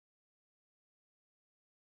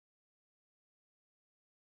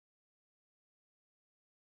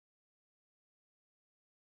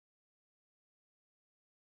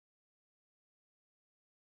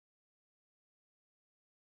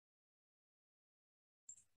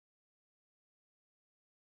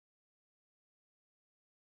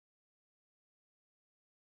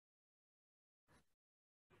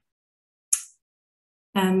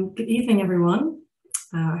Good evening, everyone.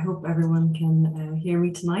 I hope everyone can hear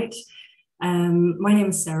me tonight. My name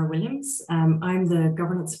is Sarah Williams. I'm the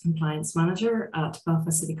Governance and Compliance Manager at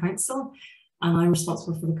Belfast City Council, and I'm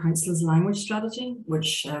responsible for the Council's language strategy,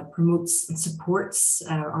 which promotes and supports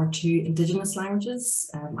our two Indigenous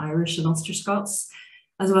languages, Irish and Ulster Scots,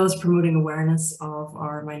 as well as promoting awareness of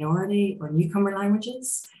our minority or newcomer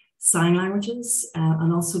languages, sign languages,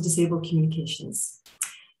 and also disabled communications.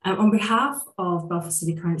 On behalf of Belfast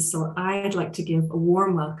City Council, I'd like to give a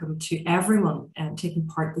warm welcome to everyone taking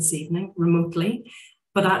part this evening remotely,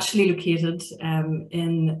 but actually located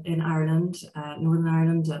in Ireland, Northern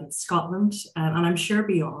Ireland and Scotland, and I'm sure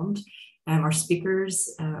beyond, our speakers,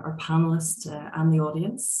 our panellists and the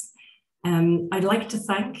audience. I'd like to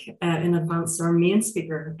thank in advance our main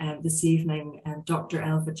speaker this evening, Dr.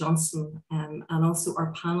 Elva Johnston, and also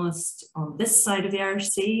our panellists on this side of the Irish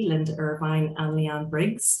Sea, Linda Irvine and Leanne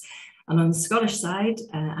Briggs, and on the Scottish side,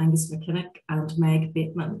 Angus McKinnock and Meg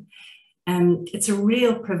Bateman. It's a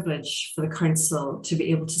real privilege for the Council to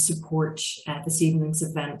be able to support this evening's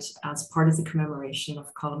event as part of the commemoration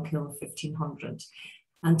of Colmcille 1500.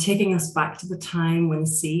 And taking us back to the time when the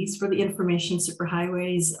seas were the information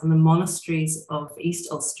superhighways and the monasteries of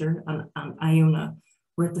East Ulster and Iona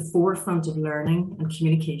were at the forefront of learning and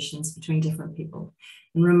communications between different people,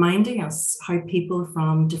 and reminding us how people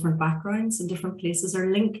from different backgrounds and different places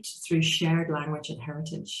are linked through shared language and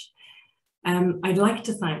heritage. I'd like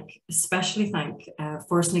to especially thank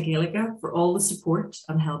Forest na Gaeilge for all the support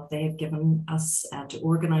and help they have given us to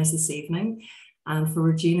organise this evening, and for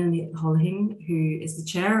Regina Holling, who is the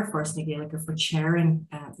chair of Forest na Gaeilge, for chairing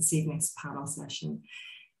this evening's panel session.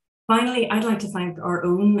 Finally, I'd like to thank our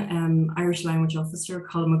own Irish language officer,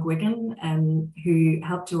 Colin McGuigan, who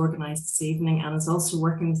helped to organise this evening and is also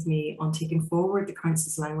working with me on taking forward the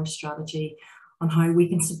Council's language strategy on how we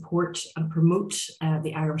can support and promote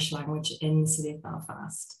the Irish language in the city of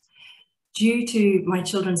Belfast. Due to my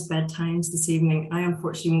children's bedtimes this evening, I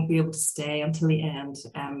unfortunately won't be able to stay until the end,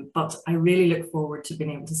 but I really look forward to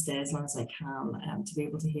being able to stay as long as I can to be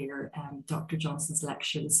able to hear Dr. Johnston's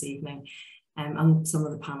lecture this evening and some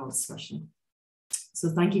of the panel discussion.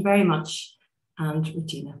 So thank you very much, and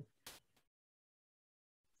Regina.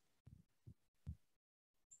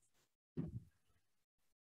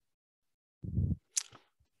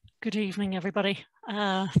 Good evening, everybody.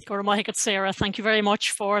 Sarah, thank you very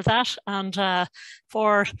much for that and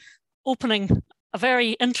for opening a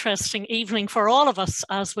very interesting evening for all of us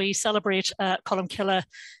as we celebrate Colmcille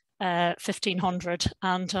 1500.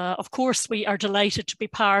 And of course, we are delighted to be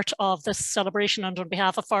part of this celebration, and on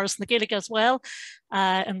behalf of Forest na Gaeilge as well.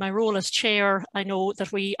 In my role as chair, I know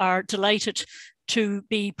that we are delighted to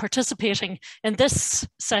be participating in this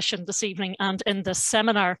session this evening and in this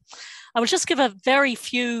seminar. I will just give a very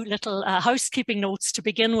few little housekeeping notes to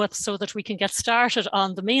begin with so that we can get started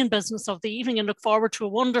on the main business of the evening, and look forward to a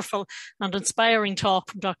wonderful and inspiring talk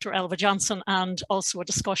from Dr. Elva Johnston and also a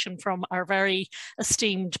discussion from our very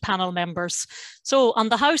esteemed panel members. So on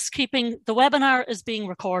the housekeeping, the webinar is being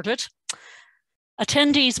recorded.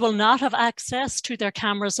 Attendees will not have access to their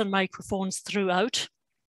cameras and microphones throughout.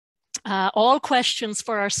 All questions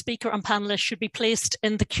for our speaker and panelists should be placed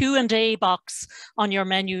in the Q&A box on your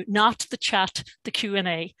menu, not the chat, the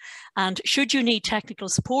Q&A. And should you need technical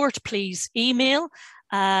support, please email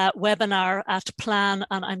webinar at plan,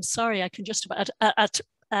 and I'm sorry, I can just about, at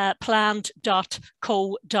planned.co.uk.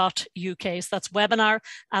 So that's webinar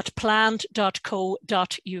at planned.co.uk.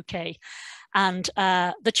 And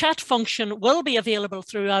the chat function will be available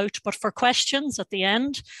throughout, but for questions at the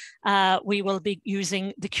end, we will be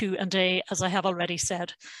using the Q&A, as I have already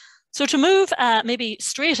said. So to move maybe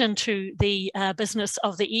straight into the business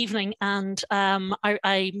of the evening, and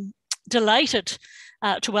I'm delighted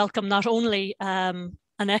to welcome not only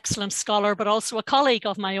an excellent scholar, but also a colleague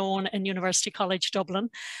of my own in University College Dublin,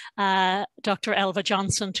 Dr. Elva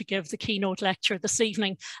Johnston, to give the keynote lecture this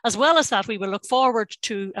evening. As well as that, we will look forward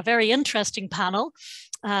to a very interesting panel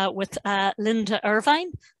with Linda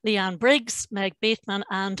Irvine, Leanne Briggs, Meg Bateman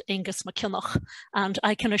and Angus McKinnock. And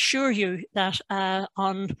I can assure you that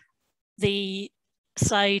on the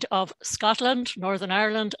side of Scotland, Northern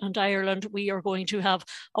Ireland and Ireland, we are going to have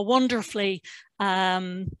a wonderfully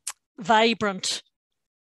vibrant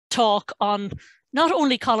talk on not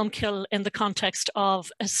only Colmcille in the context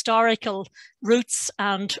of historical roots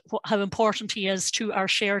and how important he is to our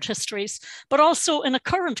shared histories, but also in a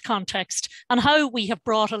current context and how we have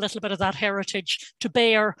brought a little bit of that heritage to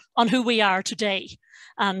bear on who we are today.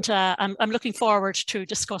 And I'm looking forward to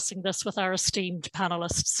discussing this with our esteemed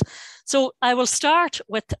panelists. So I will start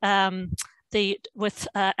with Elva.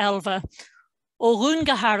 O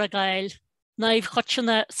Runga Argyll, Naibh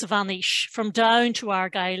Chutchana Savanish, from Down to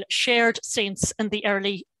Argyll, shared saints in the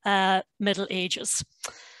early Middle Ages.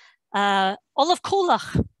 Olaf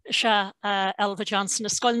Colach, Elva Johnston,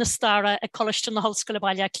 Scoil na Stara, a Colishton na Hulscoil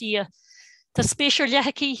Balia Clia. Ta spéisiir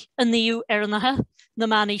leitheci a níu arnathe na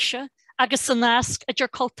man ishe, agus san nasc a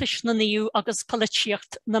cultish na níu agus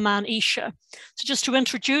polítíocht na man ishe. So just to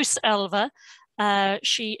introduce Elva,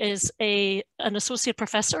 she is an associate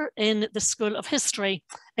professor in the School of History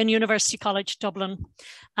in University College Dublin,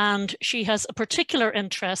 and she has a particular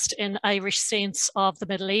interest in Irish saints of the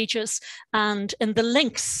Middle Ages and in the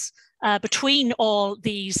links between all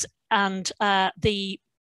these and the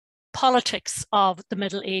politics of the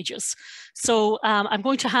Middle Ages. So I'm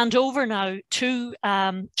going to hand over now to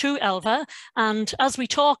Elva, and as we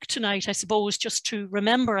talk tonight, I suppose, just to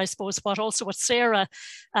remember, I suppose, what Sarah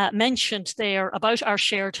mentioned there about our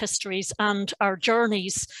shared histories and our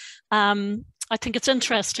journeys. I think it's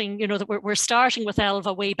interesting, that we're starting with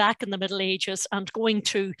Elva way back in the Middle Ages and going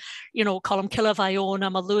to, Colmcille of Iona,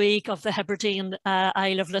 Maluig of the Hebridean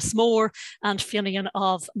Isle of Lismore and Finian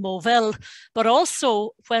of Moville. But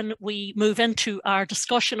also when we move into our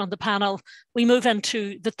discussion on the panel, we move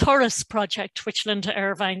into the Thuras project, which Linda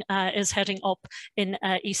Irvine is heading up in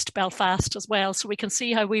East Belfast as well. So we can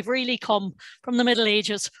see how we've really come from the Middle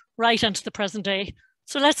Ages right into the present day.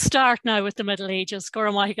 So let's start now with the Middle Ages.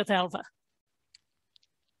 Gora Maigat Elva.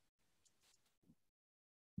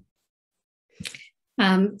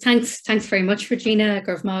 Thanks very much, Regina.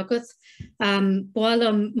 Gurv Maguth.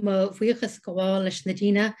 Bálam mo bhuichas goáil leis na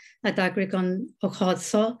dína a dagrig an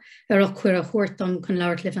ochádsa ochhuir a chuirtam chun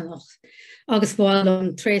leabhart lifanach. Agus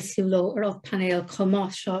bálam tréisiúló op panel comá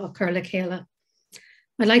seo a chur le chéile.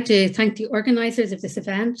 I'd like to thank the organisers of this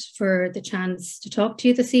event for the chance to talk to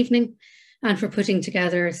you this evening and for putting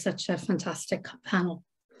together such a fantastic panel.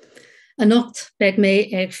 Anocht beg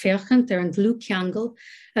me ag féchant an glú ceangal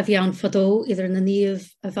a bhí an fadó idir na níomh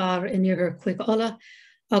a bhar in ihir chuig ola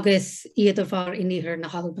agus iad a bhar in ihir na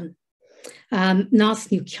halban. Nás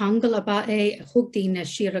nniu ceangal a ba a thugdaí na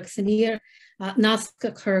siarach san ír, nás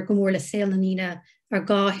go chur go mór le saol na nína ar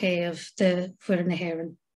gáhéamh de fuair na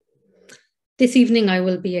hÉireann. This evening I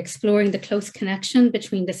will be exploring the close connection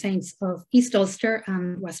between the saints of East Ulster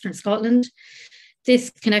and Western Scotland.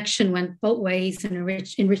 This connection went both ways and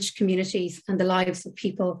enriched communities and the lives of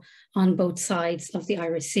people on both sides of the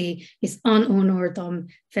Irish Sea. It's an honour dom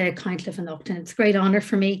very kindly and often. It's a great honour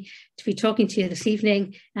for me to be talking to you this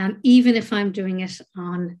evening, even if I'm doing it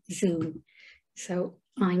on Zoom. So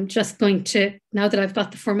I'm just going to, now that I've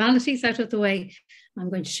got the formalities out of the way,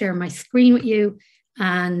 I'm going to share my screen with you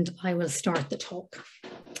and I will start the talk.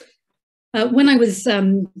 When I was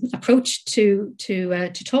approached to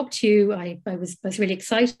talk to you, I was really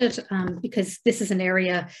excited because this is an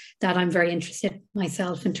area that I'm very interested in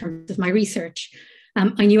myself in terms of my research.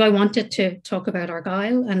 I knew I wanted to talk about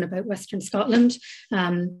Argyll and about Western Scotland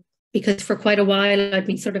because for quite a while I'd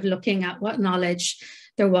been sort of looking at what knowledge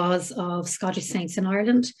there was of Scottish saints in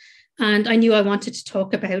Ireland. And I knew I wanted to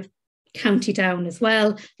talk about County Down as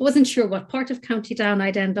well. I wasn't sure what part of County Down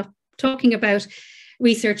I'd end up talking about.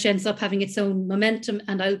 Research ends up having its own momentum,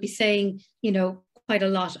 and I'll be saying, quite a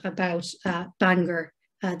lot about Bangor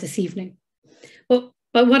this evening. But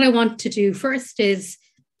what I want to do first is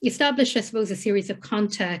establish, I suppose, a series of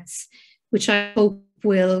contexts, which I hope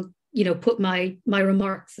will, put my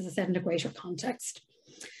remarks, as I said, in a greater context.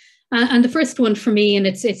 And the first one for me, and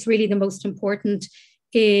it's really the most important,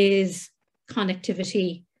 is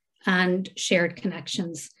connectivity and shared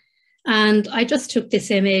connections. And I just took this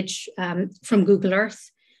image from Google Earth.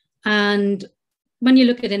 And when you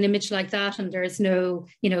look at an image like that and there's no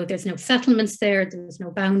settlements there, there's no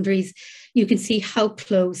boundaries, you can see how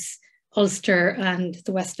close Ulster and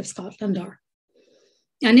the west of Scotland are.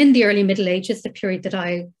 And in the early Middle Ages, the period that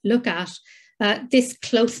I look at, this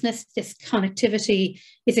closeness, this connectivity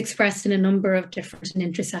is expressed in a number of different and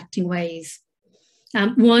intersecting ways.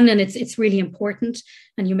 One, and it's really important,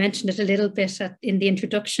 and you mentioned it a little bit in the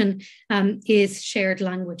introduction, is shared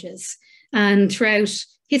languages. And throughout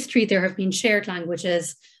history, there have been shared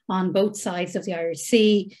languages on both sides of the Irish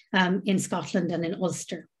Sea, in Scotland and in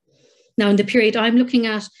Ulster. Now, in the period I'm looking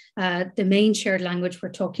at, the main shared language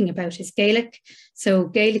we're talking about is Gaelic. So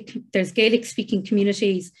there's Gaelic-speaking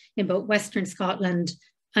communities in both Western Scotland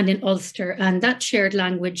and in Ulster, and that shared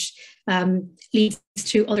language leads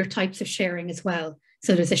to other types of sharing as well.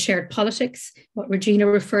 So there's a shared politics, what Regina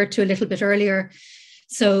referred to a little bit earlier.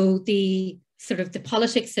 So the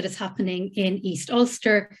politics that is happening in East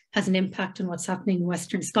Ulster has an impact on what's happening in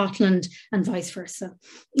Western Scotland and vice versa.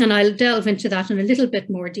 And I'll delve into that in a little bit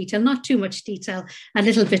more detail, not too much detail, a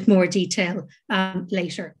little bit more detail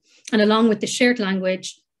later. And along with the shared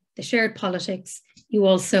language, the shared politics, you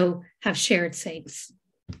also have shared saints.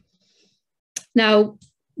 Now,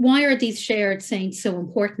 why are these shared saints so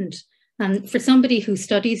important? And for somebody who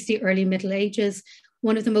studies the early Middle Ages,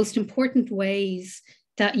 one of the most important ways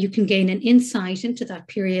that you can gain an insight into that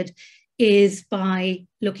period is by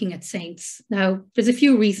looking at saints. Now, there's a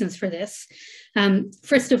few reasons for this.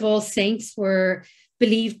 First of all, saints were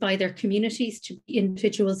believed by their communities to be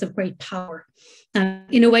individuals of great power.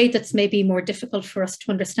 In a way that's maybe more difficult for us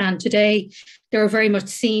to understand today, they were very much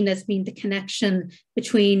seen as being the connection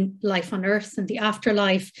between life on earth and the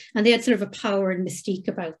afterlife, and they had sort of a power and mystique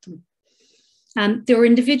about them. There were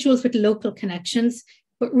individuals with local connections,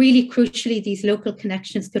 but really crucially, these local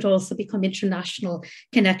connections could also become international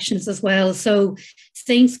connections as well. So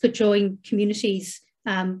saints could join communities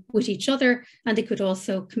with each other, and they could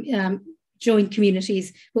also join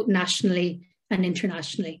communities both nationally and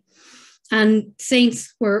internationally. And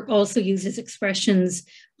saints were also used as expressions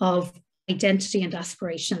of identity and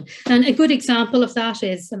aspiration. And a good example of that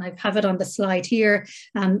is, and I have it on the slide here,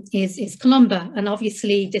 is Columba. And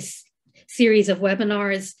obviously this series of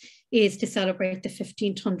webinars is to celebrate the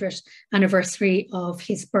 1500th anniversary of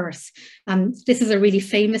his birth. This is a really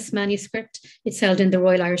famous manuscript. It's held in the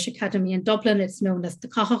Royal Irish Academy in Dublin. It's known as the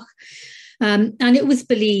Cahach. And it was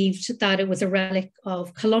believed that it was a relic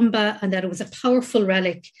of Columba and that it was a powerful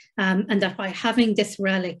relic, and that by having this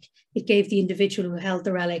relic, it gave the individual who held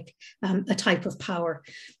the relic a type of power.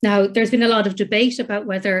 Now, there's been a lot of debate about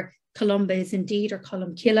whether Columba is indeed, or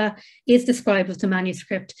Colmcille is the scribe of the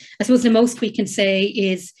manuscript. I suppose the most we can say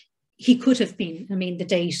is he could have been. I mean, the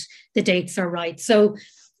dates are right. So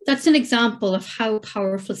that's an example of how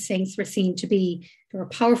powerful saints were seen to be. They were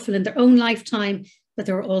powerful in their own lifetime, but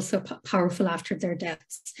they were also powerful after their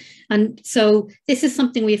deaths. And so this is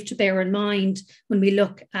something we have to bear in mind when we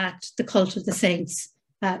look at the cult of the saints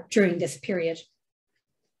during this period.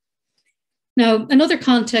 Now, another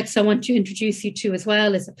context I want to introduce you to as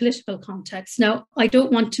well is a political context. Now, I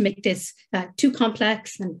don't want to make this too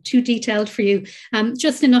complex and too detailed for you,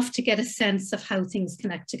 just enough to get a sense of how things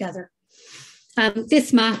connect together.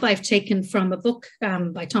 This map I've taken from a book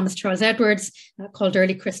by Thomas Charles Edwards called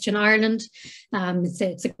Early Christian Ireland.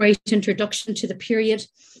 It's a great introduction to the period,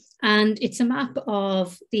 and it's a map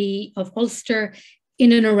of Ulster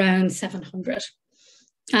in and around 700.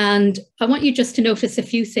 And I want you just to notice a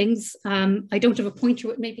few things. I don't have a pointer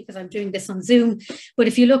with me because I'm doing this on Zoom, but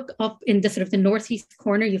if you look up in the sort of the northeast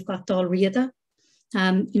corner, you've got Dál Riada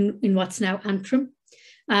in what's now Antrim.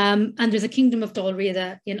 And there's a kingdom of Dál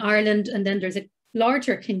Riada in Ireland, and then there's a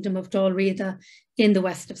larger kingdom of Dál Riada in the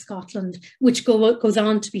west of Scotland, which goes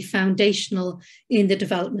on to be foundational in the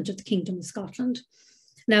development of the Kingdom of Scotland.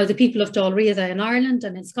 Now, the people of Dál Riada in Ireland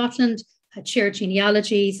and in Scotland had shared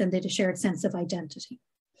genealogies, and they had a shared sense of identity.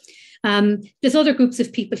 There's other groups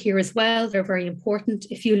of people here as well. They're very important.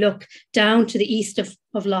 If you look down to the east of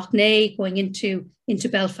Lough Neagh, going into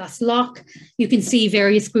Belfast Lough, you can see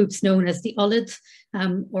various groups known as the Ullid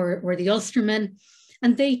or the Ulstermen.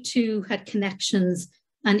 And they too had connections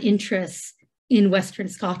and interests in Western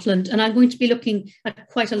Scotland. And I'm going to be looking at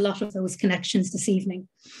quite a lot of those connections this evening.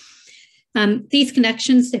 These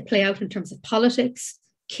connections, they play out in terms of politics,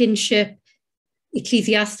 kinship,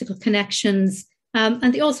 ecclesiastical connections,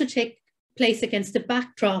 and they also take place against the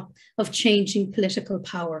backdrop of changing political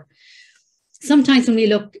power. Sometimes when we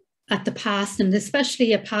look at the past, and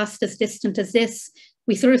especially a past as distant as this,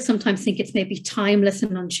 we sort of sometimes think it's maybe timeless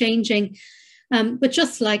and unchanging. But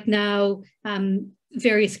just like now,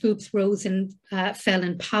 various groups rose and fell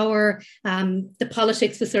in power. The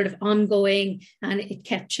politics was sort of ongoing and it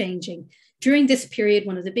kept changing. During this period,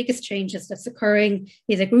 one of the biggest changes that's occurring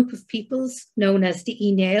is a group of peoples known as the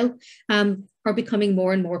Nael are becoming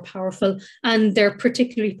more and more powerful, and they're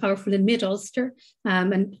particularly powerful in mid-Ulster,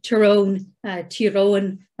 and Tyrone,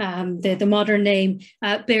 the modern name,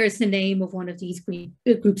 bears the name of one of these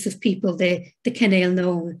groups of people, the Cenail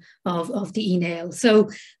known of the Nael. So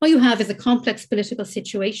what you have is a complex political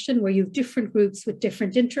situation where you have different groups with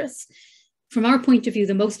different interests. From our point of view,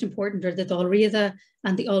 the most important are the Dál Riada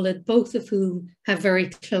and the Ullid, both of whom have very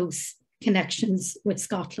close connections with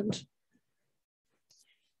Scotland.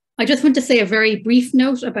 I just want to say a very brief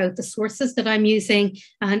note about the sources that I'm using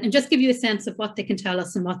and just give you a sense of what they can tell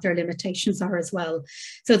us and what their limitations are as well.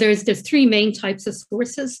 So there's three main types of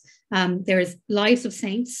sources. There's lives of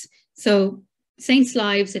saints. So saints'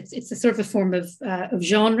 lives, it's a sort of a form of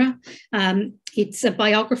genre. It's a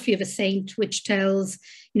biography of a saint which tells,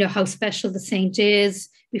 how special the saint is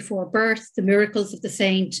before birth, the miracles of the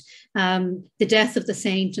saint, the death of the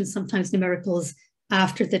saint, and sometimes the miracles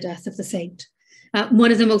after the death of the saint.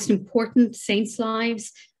 One of the most important saints'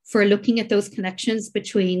 lives for looking at those connections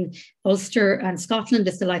between Ulster and Scotland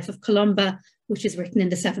is the life of Columba, which is written in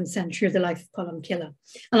the 7th century, or the life of Colmcille.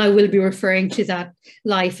 And I will be referring to that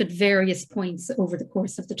life at various points over the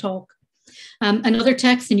course of the talk. Another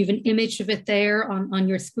text, and you have an image of it there on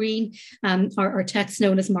your screen, are texts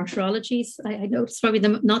known as martyrologies. I know it's probably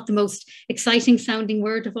not the most exciting sounding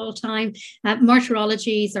word of all time.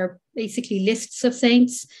 Martyrologies are basically lists of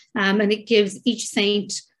saints, and it gives each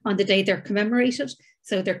saint on the day they're commemorated.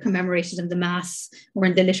 So they're commemorated in the Mass or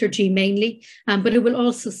in the liturgy mainly, but it will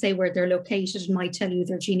also say where they're located and might tell you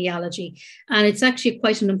their genealogy. And it's actually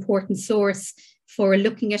quite an important source for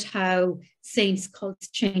looking at how saints' cults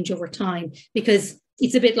change over time, because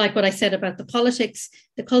it's a bit like what I said about the politics.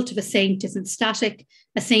 The cult of a saint isn't static.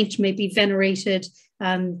 A saint may be venerated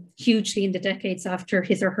hugely in the decades after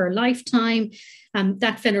his or her lifetime.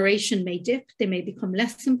 That veneration may dip. They may become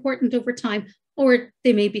less important over time, or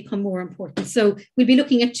they may become more important. So we'll be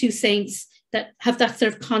looking at two saints that have that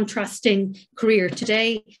sort of contrasting career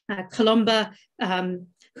today. Columba,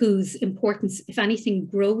 whose importance, if anything,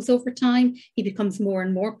 grows over time. He becomes more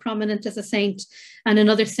and more prominent as a saint. And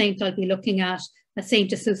another saint I'll be looking at, a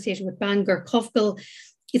saint associated with Bangor, Argyll,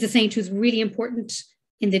 is a saint who's really important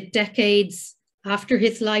in the decades after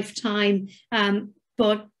his lifetime,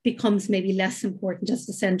 but becomes maybe less important as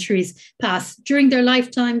the centuries pass. During their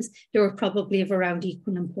lifetimes, they were probably of around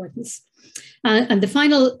equal importance. And the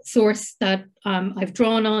final source that I've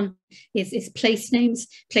drawn on is place names.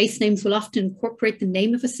 Place names will often incorporate the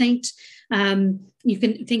name of a saint. You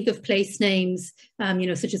can think of place names,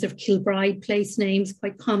 such as Kilbride place names,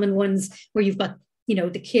 quite common ones, where you've got,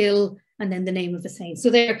 the Kill and then the name of a saint. So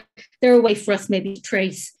they're a way for us maybe to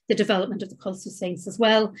trace the development of the cults of saints as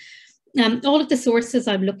well. All of the sources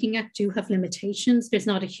I'm looking at do have limitations. There's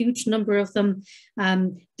not a huge number of them.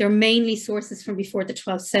 They're mainly sources from before the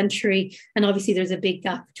 12th century. And obviously there's a big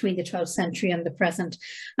gap between the 12th century and the present.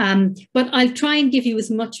 But I'll try and give you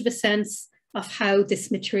as much of a sense of how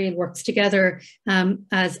this material works together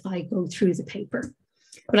as I go through the paper.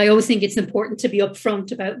 But I always think it's important to be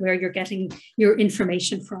upfront about where you're getting your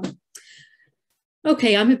information from.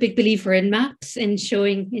 Okay, I'm a big believer in maps, in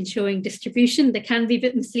showing distribution. They can be a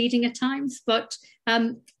bit misleading at times, but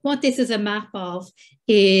what this is a map of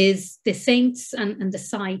is the saints and the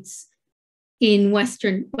sites in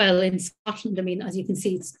in Scotland. I mean, as you can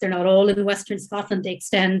see, they're not all in Western Scotland. They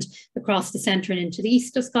extend across the centre and into the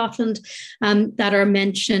east of Scotland, that are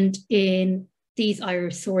mentioned in these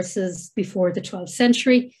Irish sources before the 12th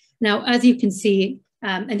century. Now, as you can see,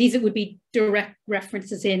 and these would be direct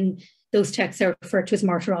references in those texts are referred to as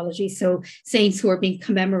martyrology, so saints who are being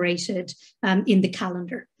commemorated in the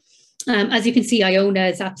calendar. As you can see, Iona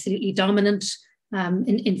is absolutely dominant.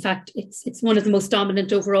 In fact, it's one of the most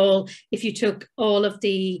dominant overall. If you took all of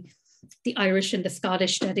the Irish and the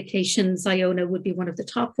Scottish dedications, Iona would be one of the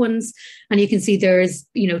top ones. And you can see there's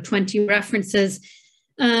 20 references.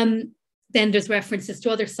 Then there's references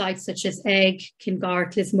to other sites such as Egg,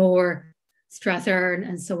 Kingarth, Lismore, Strathern,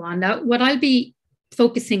 and so on. Now, what I'll be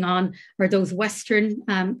focusing on are those Western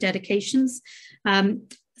dedications.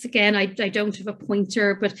 Again, I don't have a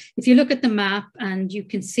pointer, but if you look at the map and you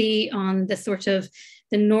can see on the sort of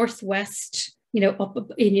the northwest,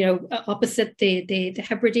 opposite the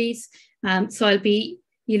Hebrides. So I'll be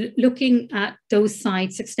looking at those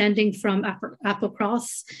sites extending from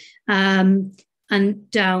Applecross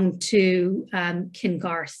and down to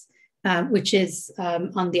Kingarth. Which is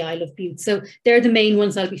on the Isle of Bute. So they're the main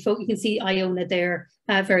ones I'll be focusing. You can see Iona there,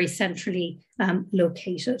 very centrally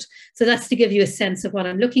located. So that's to give you a sense of what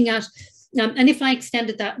I'm looking at. And if I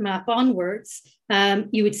extended that map onwards,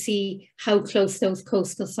 you would see how close those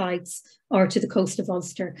coastal sites are to the coast of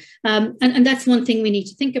Ulster. And that's one thing we need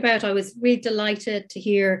to think about. I was really delighted to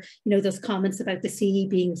hear, those comments about the sea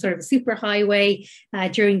being sort of a superhighway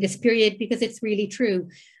during this period, because it's really true.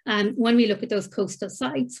 When we look at those coastal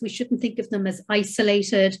sites, we shouldn't think of them as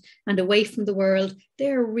isolated and away from the world.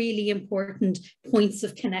 They're really important points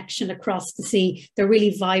of connection across the sea. They're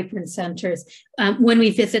really vibrant centres. When we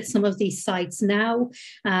visit some of these sites now,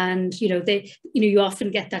 and you often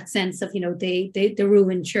get that sense of the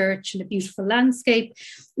ruined church and a beautiful landscape,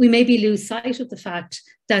 we maybe lose sight of the fact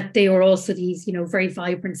that they were also these very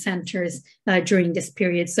vibrant centres during this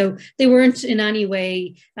period. So they weren't in any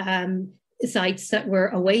way sites that were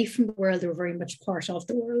away from the world. They were very much part of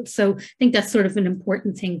the world. So I think that's sort of an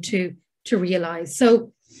important thing to realise.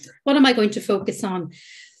 So what am I going to focus on?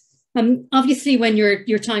 Obviously, when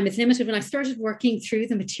your time is limited, when I started working through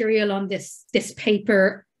the material on this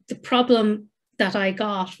paper, the problem that I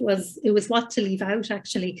got was what to leave out,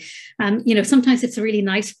 actually. You know, sometimes it's a really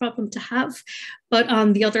nice problem to have, but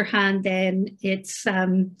on the other hand, then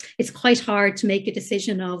it's quite hard to make a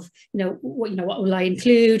decision of, what will I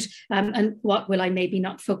include and what will I maybe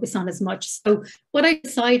not focus on as much. So what I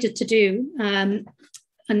decided to do, and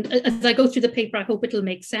as I go through the paper, I hope it'll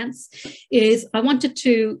make sense, is I wanted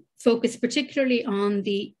to focus particularly on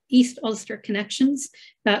the East Ulster connections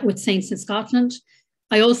with saints in Scotland.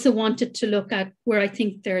 I also wanted to look at where I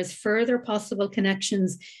think there's further possible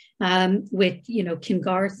connections with,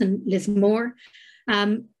 Kingarth and Lismore.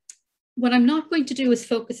 What I'm not going to do is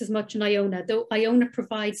focus as much on Iona, though Iona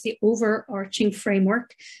provides the overarching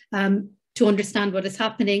framework to understand what is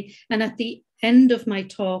happening. And at the end of my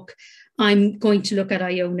talk, I'm going to look at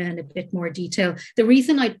Iona in a bit more detail. The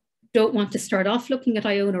reason I don't want to start off looking at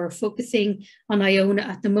Iona or focusing on Iona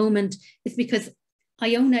at the moment is because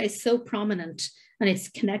Iona is so prominent and its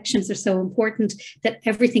connections are so important that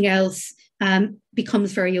everything else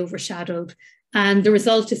becomes very overshadowed. And the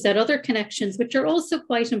result is that other connections, which are also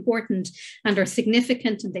quite important and are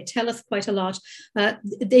significant and they tell us quite a lot,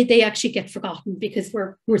 they actually get forgotten because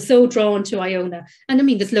we're so drawn to Iona. And I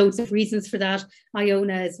mean, there's loads of reasons for that.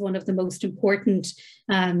 Iona is one of the most important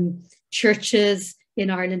churches in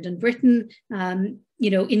Ireland and Britain,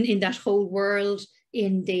 in that whole world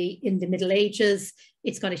in the Middle Ages.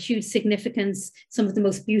 It's got a huge significance. Some of the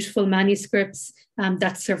most beautiful manuscripts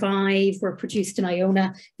that survive were produced in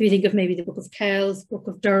Iona. If you think of maybe the Book of Kells, Book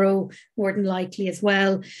of Durrow, more than likely as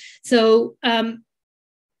well. So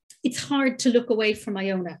it's hard to look away from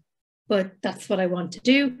Iona, but that's what I want to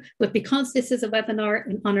do. But because this is a webinar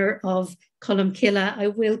in honour of Colmcille, I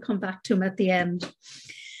will come back to him at the end.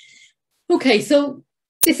 Okay, so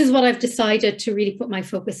this is what I've decided to really put my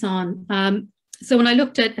focus on. So when I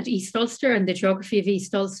looked at East Ulster and the geography of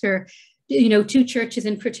East Ulster, two churches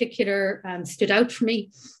in particular stood out for me.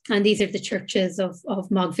 And these are the churches of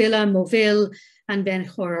Mogvilla, Moville, and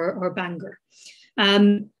Benchor or Bangor.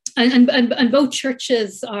 And both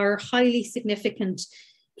churches are highly significant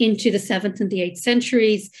into the 7th and the 8th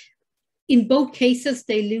centuries. In both cases,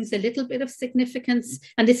 they lose a little bit of significance.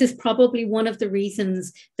 And this is probably one of the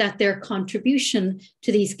reasons that their contribution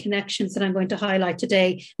to these connections that I'm going to highlight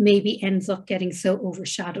today maybe ends up getting so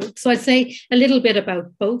overshadowed. So I'd say a little bit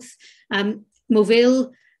about both.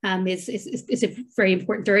 Moville is a very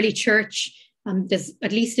important early church. There's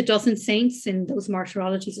at least a dozen saints in those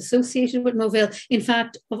martyrologies associated with Moville. In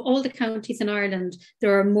fact, of all the counties in Ireland,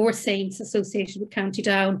 there are more saints associated with County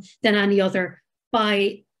Down than any other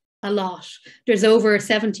by a lot. There's over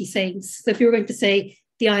 70 saints. So if you were going to say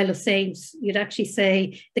the Isle of Saints, you'd actually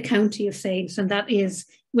say the County of Saints, and that is,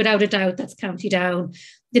 without a doubt, that's County Down.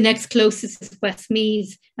 The next closest is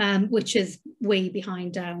Westmeath, which is way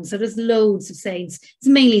behind Down. So there's loads of saints. It's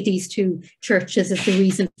mainly these two churches is the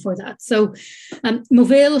reason for that. So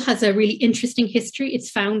Moville has a really interesting history.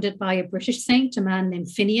 It's founded by a British saint, a man named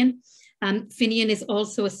Finian. Finian is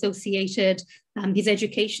also associated, his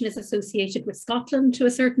education is associated with Scotland to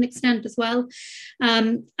a certain extent as well.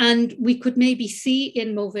 And we could maybe see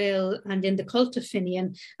in Moville and in the cult of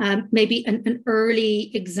Finian, maybe an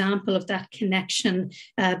early example of that connection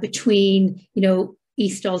between,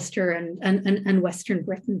 East Ulster and Western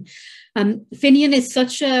Britain. Finian is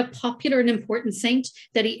such a popular and important saint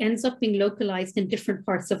that he ends up being localized in different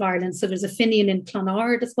parts of Ireland. So there's a Finian in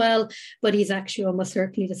Clonard as well, but he's actually almost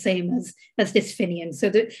certainly the same as this Finian.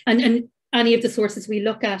 So and any of the sources we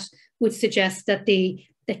look at would suggest that the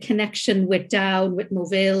connection with Down, with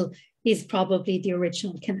Moville, is probably the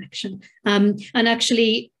original connection. And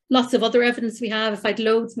actually, lots of other evidence we have. If I had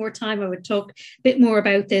loads more time, I would talk a bit more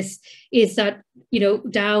about this, is that,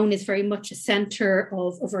 Down is very much a centre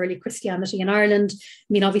of early Christianity in Ireland. I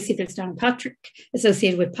mean, obviously there's Downpatrick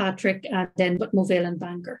associated with Patrick, and then but Moville and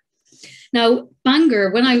Bangor. Now,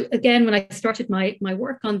 Bangor, when I started my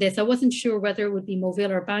work on this, I wasn't sure whether it would be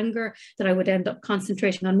Moville or Bangor that I would end up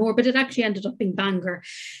concentrating on more, but it actually ended up being Bangor.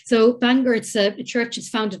 So Bangor, it's a church, it's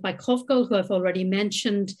founded by Colmcille, who I've already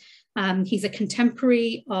mentioned. He's a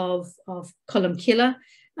contemporary of Colmcille,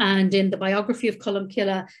 and in the biography of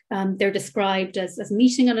Colmcille, they're described as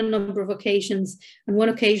meeting on a number of occasions. On one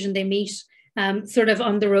occasion, they meet sort of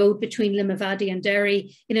on the road between Limavady and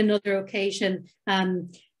Derry. In another occasion,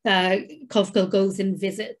 Colmcille goes and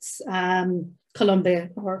visits Columbia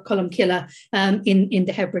or Colmcille in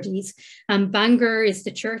the Hebrides. Bangor is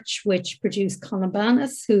the church which produced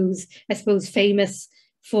Columbanus, who's, I suppose, famous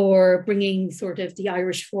for bringing sort of the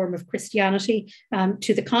Irish form of Christianity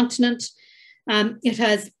to the continent. It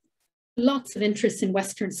has lots of interest in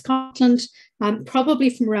Western Scotland, probably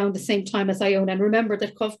from around the same time as Iona. And remember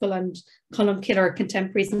that Colmcille and Colmcille are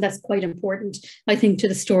contemporaries, and that's quite important, I think, to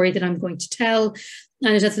the story that I'm going to tell.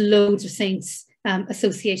 And it has loads of saints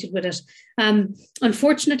associated with it.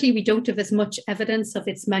 Unfortunately, we don't have as much evidence of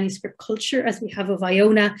its manuscript culture as we have of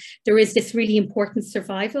Iona. There is this really important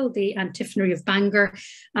survival, the Antiphonary of Bangor,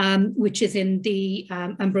 which is in the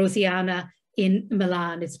Ambrosiana in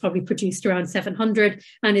Milan. It's probably produced around 700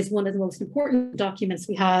 and is one of the most important documents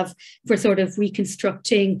we have for sort of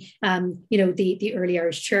reconstructing, the early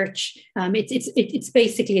Irish Church. It's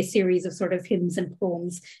basically a series of sort of hymns and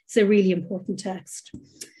poems. It's a really important text.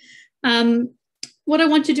 What I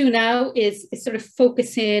want to do now is sort of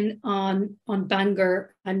focus in on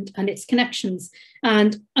Bangor and its connections.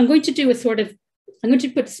 And I'm going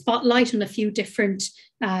to put a spotlight on a few different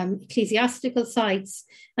ecclesiastical sites.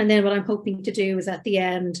 And then what I'm hoping to do is at the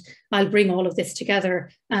end, I'll bring all of this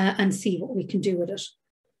together and see what we can do with it.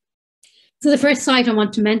 So the first site I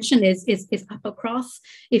want to mention is Applecross.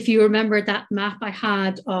 If you remember that map I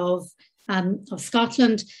had of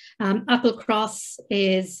Scotland, Applecross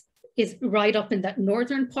is right up in that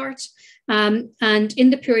northern part. And in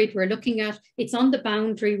the period we're looking at, it's on the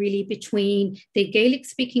boundary really between the Gaelic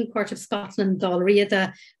speaking part of Scotland,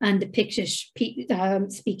 Dalriada, and the Pictish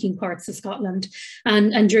speaking parts of Scotland.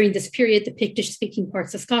 And during this period, the Pictish speaking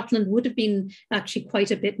parts of Scotland would have been actually quite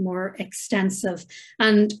a bit more extensive.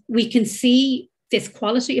 And we can see this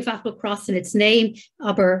quality of Applecross in its name,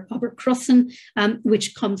 Abercrossan,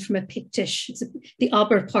 which comes from a Pictish. The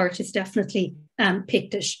Aber part is definitely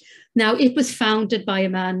Pictish. Now, it was founded by a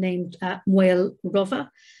man named Moel Rova,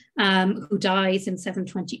 who dies in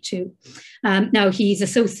 722. Now, he's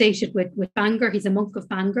associated with Bangor. He's a monk of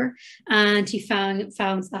Bangor, and he founds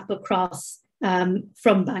Applecross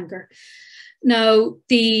from Bangor. Now,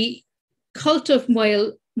 the cult of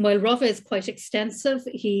Moel Rova is quite extensive.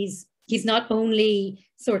 He's not only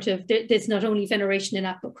there's not only veneration in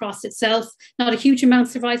Applecross itself, not a huge amount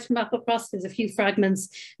survives from Applecross. There's a few fragments,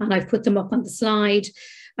 and I've put them up on the slide.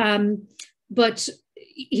 But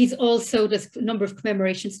he's also, there's a number of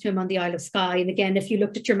commemorations to him on the Isle of Skye. And again, if you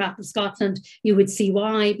looked at your map of Scotland, you would see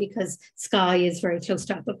why, because Skye is very close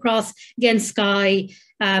to Applecross. Again, Skye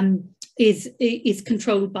is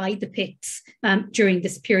controlled by the Picts during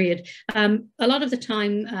this period. A lot of the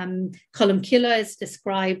time, Colmcille is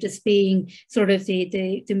described as being sort of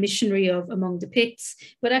the missionary among the Picts.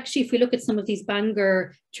 But actually, if we look at some of these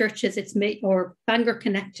Bangor churches, or Bangor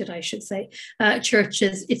connected, I should say,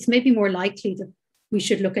 churches, it's maybe more likely that we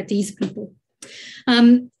should look at these people.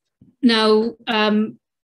 Now,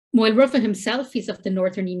 Moel Rova himself, he's of the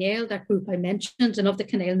Northern Yneal, that group I mentioned, and of the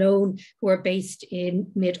Canal Known, who are based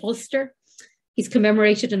in mid-Ulster. He's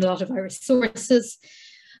commemorated in a lot of Irish sources.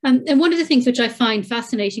 And one of the things which I find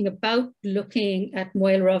fascinating about looking at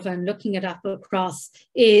Moel Rova and looking at Applecross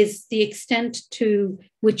is the extent to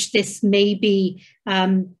which this may be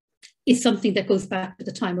is something that goes back to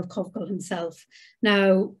the time of Colmcille himself.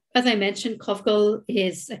 Now, as I mentioned, Colmcille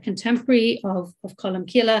is a contemporary of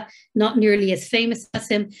Colmcille, not nearly as famous as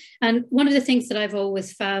him. And one of the things that I've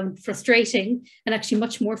always found frustrating, and actually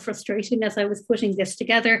much more frustrating as I was putting this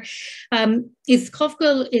together, is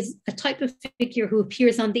Colmcille is a type of figure who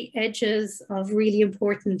appears on the edges of really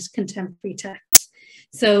important contemporary texts.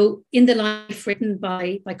 So in the life written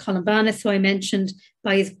by Columbanus, who I mentioned,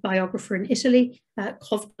 by his biographer in Italy,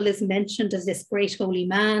 Colmcille is mentioned as this great holy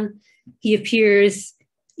man. He appears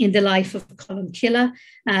in the life of Colmcille,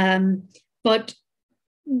 but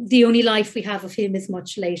the only life we have of him is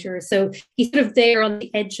much later. So he's sort of there on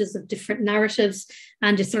the edges of different narratives,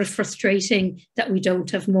 and it's sort of frustrating that we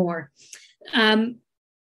don't have more.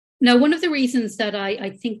 Now, one of the reasons that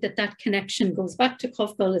I think that connection goes back to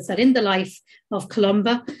Colmcille is that in the life of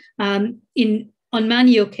Columba, on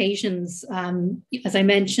many occasions, as I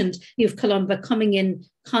mentioned, you have Columba coming in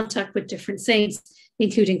contact with different saints,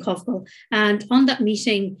 including Colmcille. And on that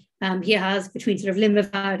meeting, he has between sort of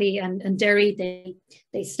Limavady and Derry,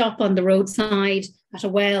 they stop on the roadside at a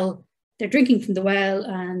well. They're drinking from the well,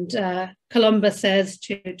 and Columba says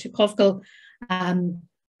to Colmcille,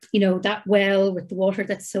 that well with the water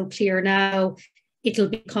that's so clear now, it'll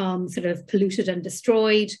become sort of polluted and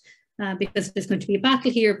destroyed because there's going to be a battle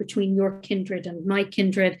here between your kindred and my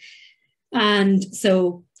kindred. And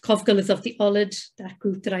so Colmcille is of the Ullid, that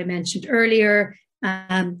group that I mentioned earlier.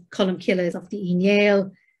 Colmcille is of the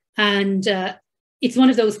Yneal. And it's one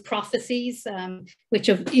of those prophecies, which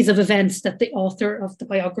is of events that the author of the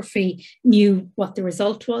biography knew what the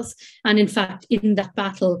result was. And in fact, in that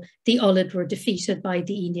battle, the Ullad were defeated by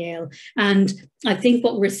the Ineal. And I think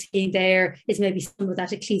what we're seeing there is maybe some of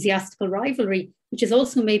that ecclesiastical rivalry, which is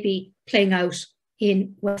also maybe playing out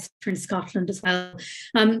in Western Scotland as well.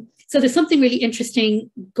 So there's something really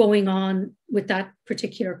interesting going on with that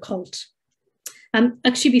particular cult.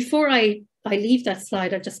 Actually, before I leave that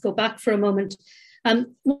slide, I'll just go back for a moment.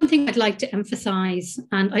 One thing I'd like to emphasize,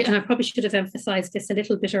 and I probably should have emphasized this a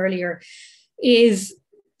little bit earlier, is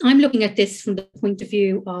I'm looking at this from the point of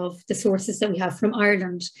view of the sources that we have from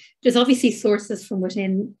Ireland. There's obviously sources from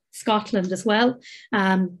within Scotland as well.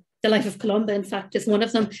 The Life of Columba, in fact, is one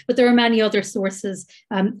of them, but there are many other sources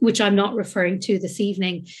which I'm not referring to this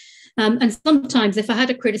evening. And sometimes if I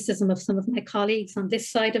had a criticism of some of my colleagues on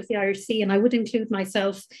this side of the Irish Sea, and I would include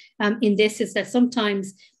myself in this, is that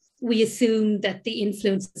sometimes we assume that the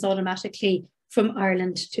influence is automatically from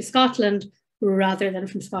Ireland to Scotland rather than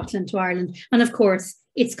from Scotland to Ireland. And of course,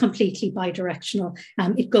 it's completely bidirectional.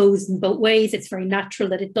 It goes in both ways. It's very natural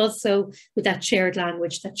that it does so with that shared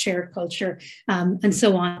language, that shared culture, and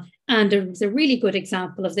so on. And there's a really good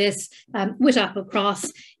example of this with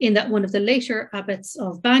Applecross, in that one of the later abbots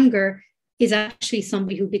of Bangor is actually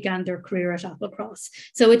somebody who began their career at Applecross.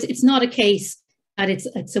 So it's not a case that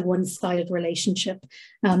it's a one-sided relationship.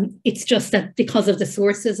 It's just that because of the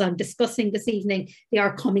sources I'm discussing this evening, they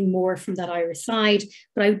are coming more from that Irish side.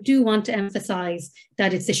 But I do want to emphasize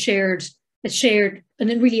that it's a shared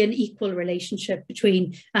and really an equal relationship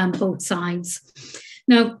between both sides.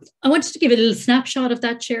 Now, I wanted to give a little snapshot of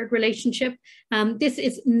that shared relationship. This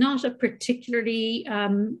is not a particularly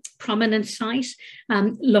prominent site.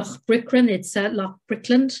 Loch Brickran, it's Loch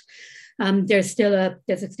Brickland. There's still a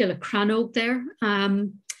crannog there.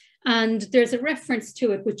 And there's a reference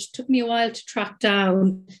to it, which took me a while to track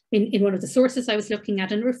down in one of the sources I was looking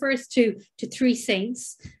at, and refers to three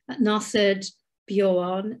saints, Nassid,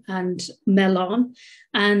 Beowan, and Mellon.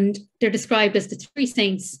 And they're described as the three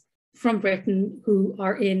saints from Britain who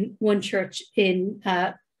are in one church in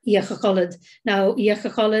Iachacolad. Now,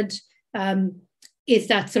 Iachacolad is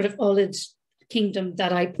that sort of Ullad kingdom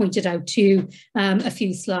that I pointed out to you a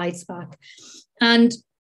few slides back. And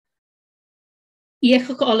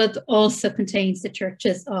Iachacolad also contains the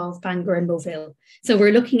churches of Bangor and Moville. So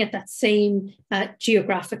we're looking at that same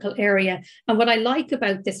geographical area. And what I like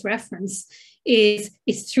about this reference is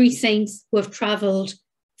it's three saints who have travelled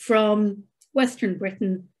from Western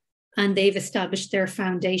Britain, and they've established their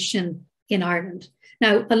foundation in Ireland.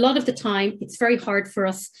 Now, a lot of the time, it's very hard for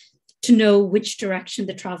us to know which direction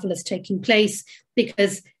the travel is taking place,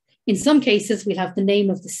 because in some cases we'll have the name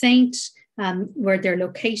of the saint, where they're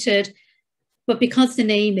located, but because the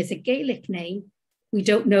name is a Gaelic name, we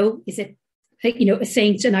don't know, is it a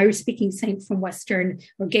saint, an Irish-speaking saint from Western,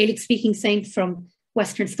 or Gaelic-speaking saint from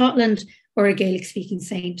Western Scotland, or a Gaelic-speaking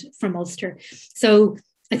saint from Ulster. So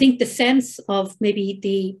I think the sense of maybe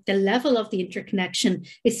the level of the interconnection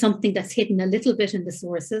is something that's hidden a little bit in the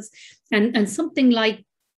sources, and something like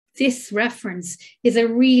this reference is a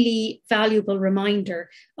really valuable reminder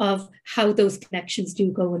of how those connections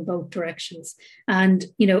do go in both directions. And,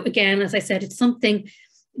 again, as I said, it's something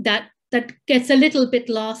that gets a little bit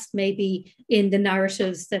lost maybe in the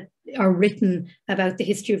narratives that are written about the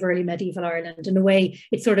history of early medieval Ireland. In a way,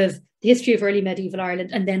 it's sort of the history of early medieval Ireland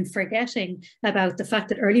and then forgetting about the fact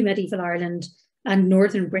that early medieval Ireland and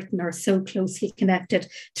Northern Britain are so closely connected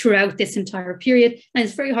throughout this entire period. And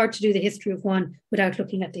it's very hard to do the history of one without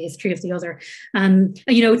looking at the history of the other.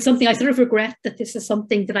 It's something I sort of regret that this is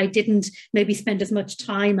something that I didn't maybe spend as much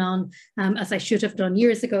time on as I should have done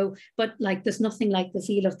years ago. But there's nothing like the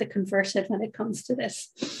zeal of the converted when it comes to this.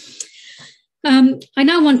 I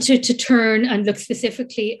now want to turn and look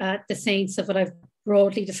specifically at the saints of what I've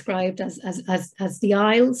broadly described as the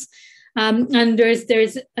Isles. And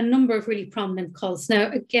there's a number of really prominent cults.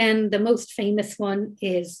 Now, again, the most famous one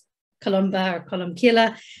is Columba or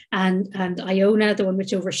Colmcille and Iona, the one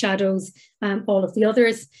which overshadows all of the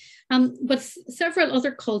others. But several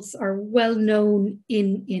other cults are well known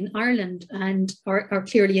in Ireland and are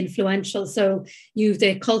clearly influential. So you've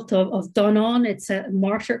the cult of Donán, it's a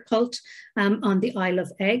martyr cult on the Isle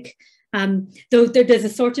of Egg. Though there's a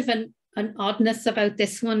sort of an oddness about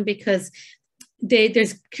this one, because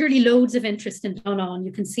there's clearly loads of interest in Donán.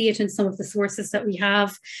 You can see it in some of the sources that we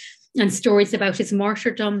have and stories about his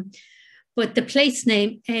martyrdom. But the place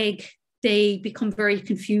name Egg, they become very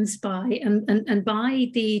confused by. And by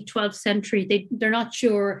the 12th century, they're not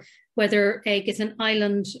sure whether egg is an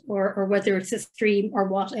island or whether it's a stream or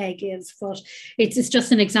what egg is, but it's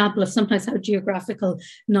just an example of sometimes how geographical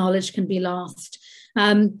knowledge can be lost.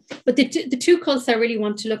 But the two cults I really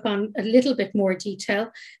want to look on a little bit more detail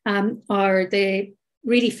are the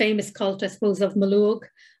really famous cult, I suppose, of Maluag,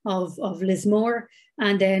 of Lismore,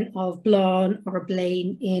 and then of Blawn or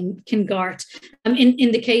Blaine in Kingart.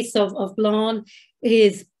 In the case of Blawn,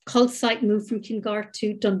 his cult site moved from Kingart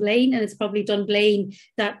to Dunblane, and it's probably Dunblane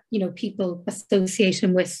that people associate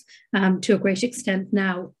him with to a great extent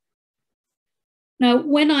now. Now,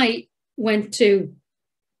 when I went to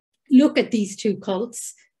look at these two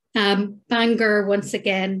cults, Bangor once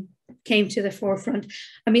again came to the forefront.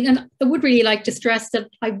 I mean, and I would really like to stress that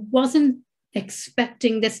I wasn't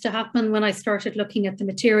expecting this to happen when I started looking at the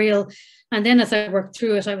material. And then as I worked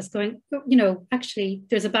through it, I was going, actually,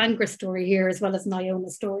 there's a Bangor story here as well as an Iona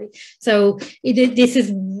story. So this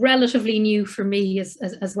is relatively new for me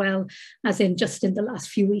as well as in just in the last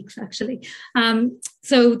few weeks, actually.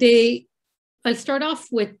 I'll start off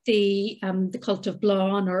with the cult of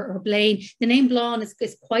Blawn or Blaine. The name Blawn is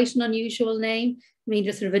quite an unusual name. I mean,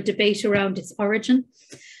 there's sort of a debate around its origin.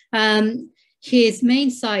 His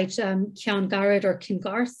main site, Ciangarad or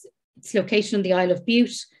Kingarth, it's located on the Isle of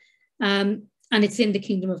Bute, and it's in the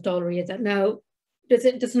Kingdom of Dalriada. Now, there's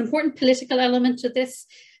an important political element to this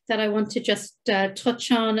that I want to just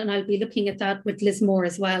touch on, and I'll be looking at that with Lismore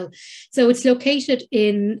as well. So it's located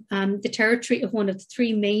in the territory of one of the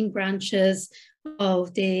three main branches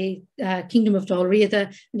of the Kingdom of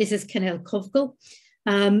Dalriada, and this is Canal Covgill.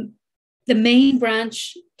 The main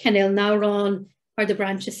branch, Canal Nauron, are the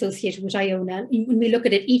branch associated with Iona. And when we look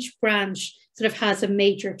at it, each branch sort of has a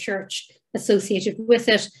major church associated with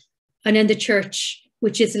it, and then the church,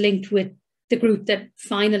 which is linked with the group that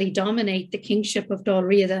finally dominate the kingship of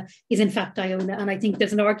Dalriada, is in fact Iona. And I think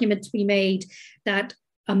there's an argument to be made that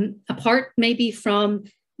apart maybe from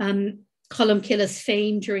Colmcille's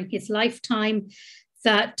fame during his lifetime,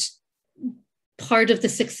 that part of the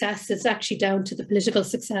success is actually down to the political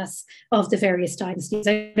success of the various dynasties.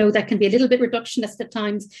 I know that can be a little bit reductionist at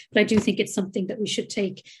times, but I do think it's something that we should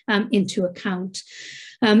take into account.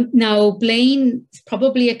 Now, Blaine is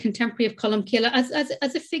probably a contemporary of Colmcille.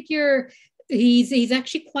 As a figure, he's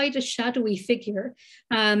actually quite a shadowy figure.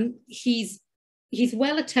 He's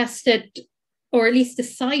well attested, or at least the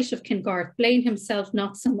site of Kingarth. Blaine himself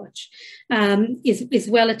not so much, is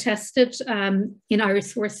well attested in Irish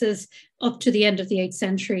sources up to the end of the 8th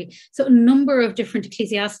century. So a number of different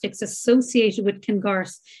ecclesiastics associated with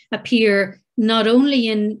Kingarth appear not only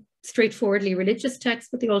in straightforwardly religious texts,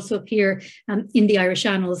 but they also appear in the Irish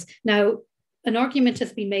annals. Now, an argument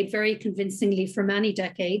has been made very convincingly for many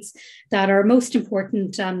decades that our most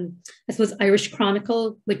important, I suppose, Irish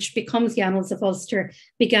chronicle, which becomes the Annals of Ulster,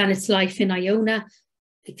 began its life in Iona.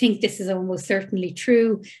 I think this is almost certainly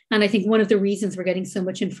true. And I think one of the reasons we're getting so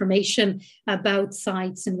much information about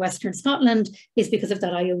sites in Western Scotland is because of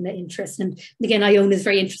that Iona interest. And again, Iona is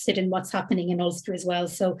very interested in what's happening in Ulster as well.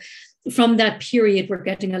 So from that period, we're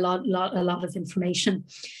getting a lot of information.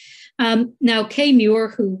 Now, Kay Muir,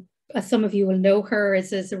 who, as some of you will know her,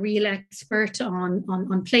 is a real expert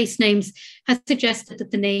on place names, has suggested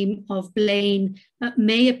that the name of Blaine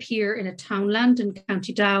may appear in a townland in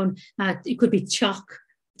County Down. It could be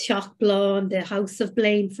Teach Blawn, the House of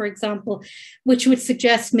Blaine, for example, which would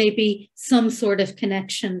suggest maybe some sort of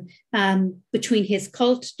connection between his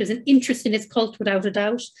cult. There's an interest in his cult without a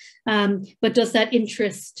doubt, but does that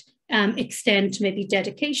interest extend to maybe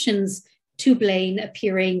dedications to Blaine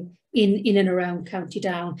appearing in and around County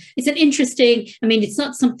Down? It's an interesting, I mean, it's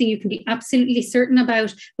not something you can be absolutely certain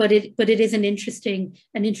about, but it is an interesting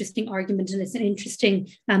argument, and it's an interesting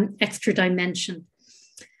extra dimension.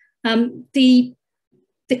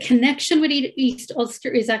 The connection with East Ulster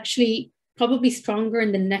is actually probably stronger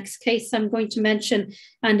in the next case I'm going to mention,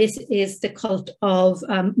 and this is the cult of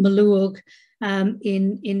Maluag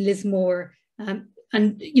in Lismore.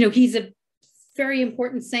 And he's a very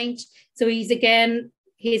important saint. So he's, again,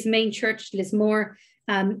 his main church, Lismore,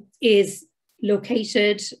 is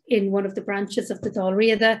located in one of the branches of the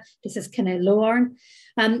Dalriada. This is Canal Loarn.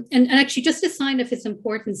 And actually, just a sign of its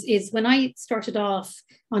importance is when I started off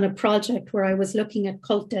on a project where I was looking at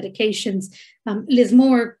cult dedications,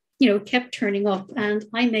 Lismore, kept turning up, and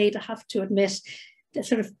I made, I have to admit, a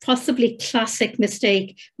sort of possibly classic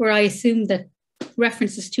mistake where I assumed that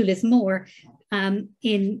references to Lismore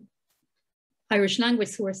in Irish language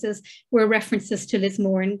sources were references to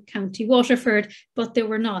Lismore in County Waterford, but they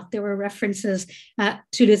were not. There were references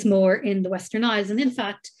to Lismore in the Western Isles. And in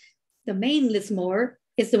fact, the main Lismore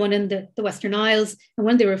is the one in the Western Isles. And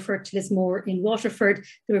when they refer to Lismore in Waterford,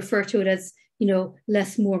 they refer to it as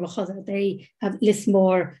Lismore Machada. They have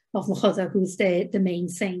Lismore of Machada, who's the main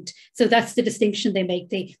saint. So that's the distinction they make.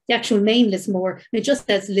 The actual main Lismore, and it just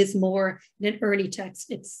says Lismore in an early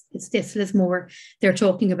text. It's this Lismore they're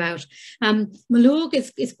talking about. Malogue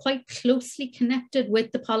is quite closely connected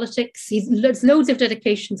with the politics. There's loads of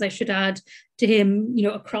dedications, I should add, to him,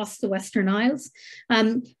 across the Western Isles.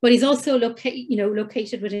 But he's also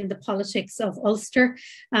located within the politics of Ulster.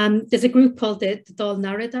 There's a group called the Dáil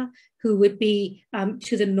Narada, who would be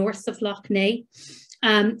to the north of Lough Neagh.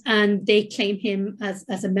 And they claim him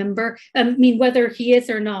as a member. Whether he is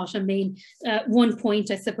or not, one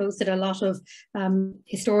point I suppose that a lot of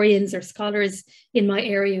historians or scholars in my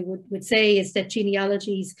area would say is that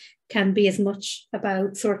genealogies can be as much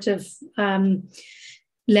about sort of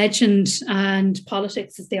legend and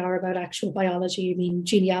politics as they are about actual biology.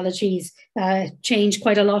 Genealogies change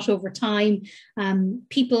quite a lot over time.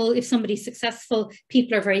 People, if somebody's successful,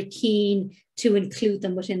 people are very keen to include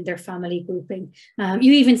them within their family grouping.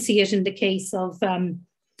 You even see it in the case of,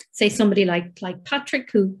 say, somebody like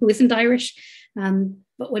Patrick, who isn't Irish.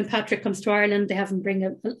 But when Patrick comes to Ireland, they have him bring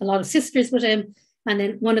a lot of sisters with him. And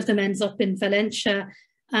then one of them ends up in Valencia,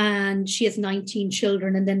 and she has 19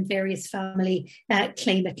 children, and then various family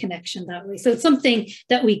claim a connection that way. So it's something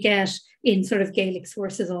that we get in sort of Gaelic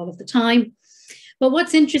sources all of the time. But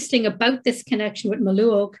what's interesting about this connection with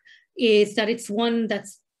Malogue is that it's one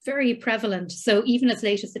that's very prevalent. So even as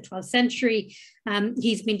late as the 12th century,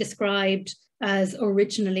 he's been described as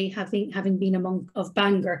originally having been a monk of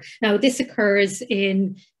Bangor. Now, this occurs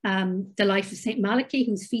in the life of St. Malachy,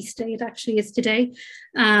 whose feast day it actually is today.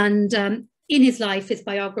 And in his life, his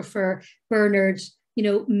biographer, Bernard,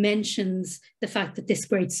 mentions the fact that this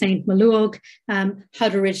great saint Malogue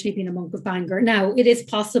had originally been a monk of Bangor. Now, it is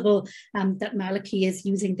possible that Malachy is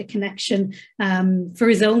using the connection for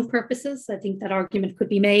his own purposes. I think that argument could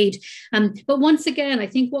be made. But once again, I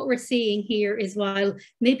think what we're seeing here is, while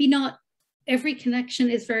maybe not every connection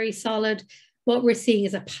is very solid, what we're seeing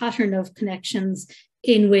is a pattern of connections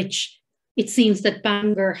in which it seems that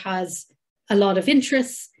Bangor has a lot of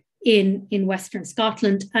interests in Western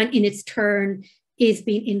Scotland, and in its turn is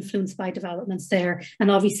being influenced by developments there.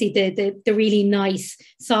 And obviously the really nice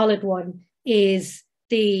solid one is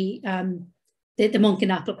the monk in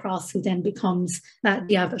Applecross, who then becomes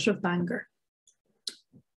the abbot of Bangor.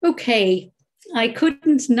 Okay, I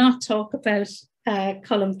couldn't not talk about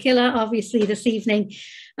Colmcille obviously this evening,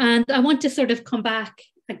 and I want to sort of come back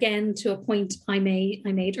again to a point I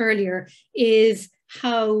made earlier, is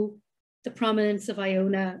how the prominence of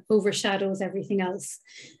Iona overshadows everything else.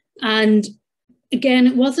 And again,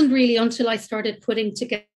 it wasn't really until I started putting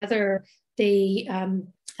together the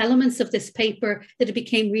elements of this paper that it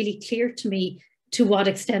became really clear to me to what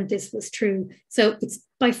extent this was true. So it's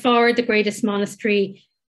by far the greatest monastery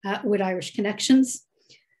with Irish connections.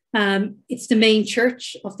 It's the main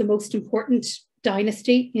church of the most important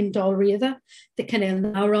dynasty in Dál Riada, the Cannell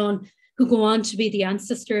Nauron, who go on to be the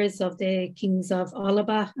ancestors of the kings of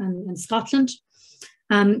Alba and Scotland.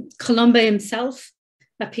 Columba himself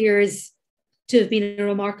appears to have been a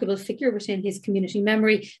remarkable figure within his community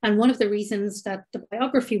memory. And one of the reasons that the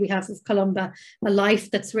biography we have of Columba, a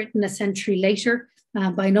life that's written a century later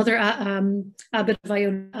by another abbot of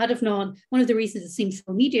Iona, Adamnan, one of the reasons it seems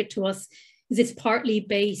so immediate to us is it's partly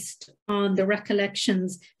based on the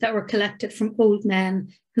recollections that were collected from old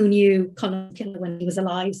men who knew Colmcille when he was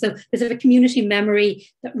alive. So there's a community memory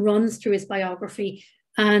that runs through his biography.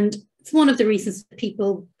 And it's one of the reasons that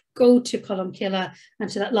people go to Colmcille and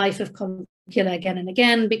to that life of Colmcille again and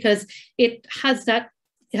again, because it has that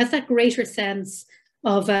greater sense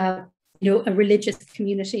of a religious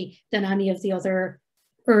community than any of the other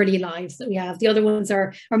early lives that we have. The other ones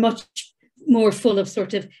are much more full of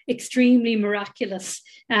sort of extremely miraculous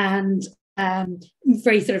and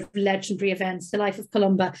very sort of legendary events. The life of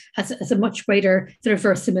Columba has a much greater sort of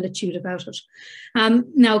verisimilitude about it.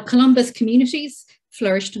 Now, Columba's communities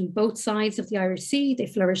flourished on both sides of the Irish Sea. They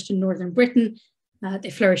flourished in Northern Britain. They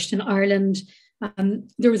flourished in Ireland.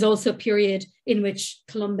 There was also a period in which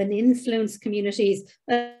Columban influenced communities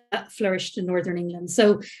flourished in Northern England.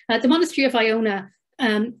 So the monastery of Iona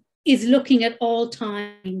is looking at all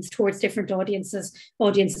times towards different audiences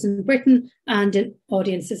in Britain and in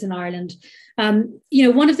audiences in Ireland.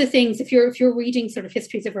 One of the things, if you're reading sort of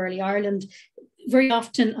histories of early Ireland, very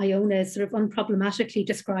often Iona is sort of unproblematically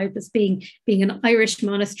described as being an Irish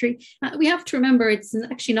monastery. We have to remember it's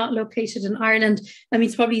actually not located in Ireland. I mean,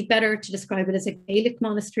 it's probably better to describe it as a Gaelic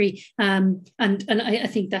monastery, and I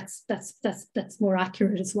think that's more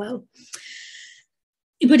accurate as well.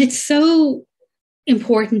 But it's so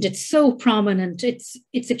important, it's so prominent,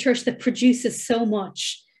 it's a church that produces so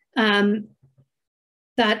much,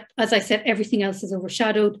 that, as I said, everything else is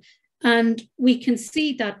overshadowed. And we can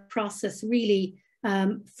see that process really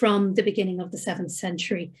from the beginning of the 7th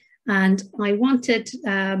century. And I wanted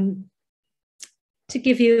to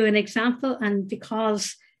give you an example, and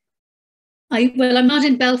because I'm not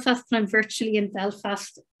in Belfast, but I'm virtually in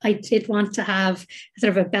Belfast, I did want to have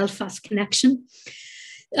sort of a Belfast connection.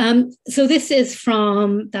 So this is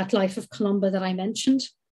from that Life of Columba that I mentioned.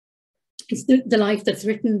 It's the life that's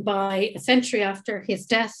written by a century after his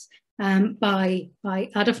death by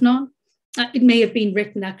Adamnan. It may have been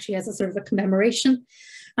written actually as a sort of a commemoration.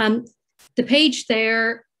 The page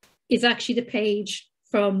there is actually the page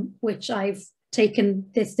from which I've taken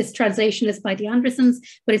this translation is by the Andersons,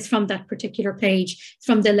 but it's from that particular page. It's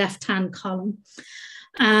from the left-hand column.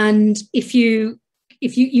 And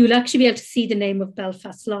you'll actually be able to see the name of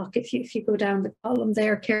Belfast Lough if you go down the column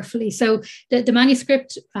there carefully. So the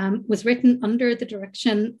manuscript was written under the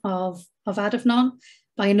direction of Adamnan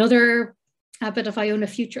by another abbot of Iona,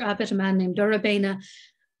 future abbot, a man named Durabena.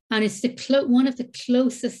 And it's one of the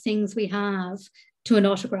closest things we have to an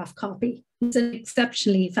autograph copy. It's an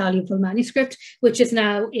exceptionally valuable manuscript, which is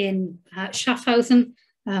now in Schaffhausen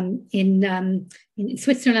in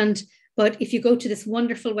Switzerland. But if you go to this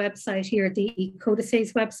wonderful website here, the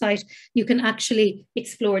Codices website, you can actually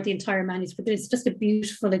explore the entire manuscript. It's just a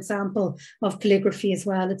beautiful example of calligraphy as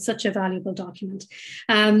well. It's such a valuable document.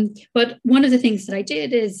 But one of the things that I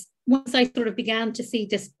did is, once I sort of began to see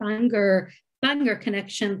this Bangor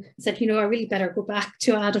connection, I said, I really better go back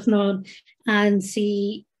to Adamnan and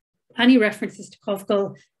see any references to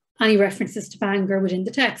Colmcille, any references to Bangor within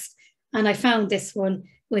the text. And I found this one,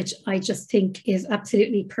 which I just think is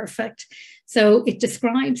absolutely perfect. So it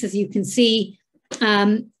describes, as you can see,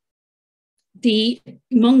 the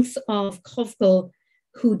monks of Colmcille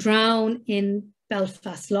who drown in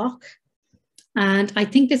Belfast Lough. And I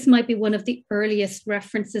think this might be one of the earliest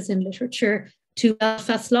references in literature to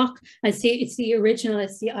Belfast Lough. I see it's the original,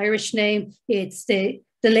 it's the Irish name, it's the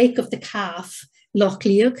Lake of the Calf, Lough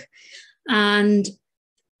Liog. And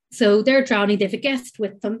so they're drowning, they have a guest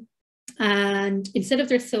with them. And instead of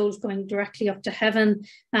their souls going directly up to heaven,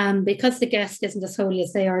 because the guest isn't as holy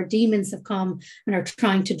as they are, demons have come and are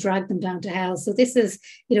trying to drag them down to hell. So this is,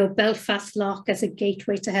 Belfast Lough as a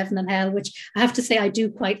gateway to heaven and hell, which I have to say I do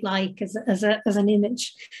quite like as an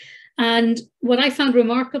image. And what I found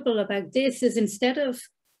remarkable about this is, instead of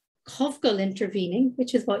Colmcille intervening,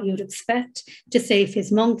 which is what you'd expect to save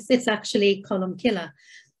his monks, it's actually Colmcille.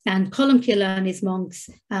 And Colmcille and his monks,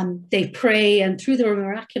 they pray, and through the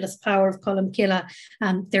miraculous power of Colmcille,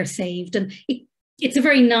 they're saved. And it's a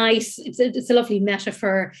very nice, it's a lovely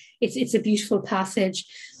metaphor. It's a beautiful passage.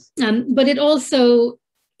 But it also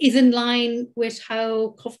is in line with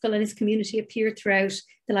how Colmcille and his community appear throughout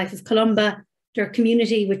the life of Columba. Their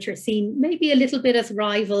community, which are seen maybe a little bit as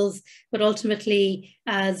rivals, but ultimately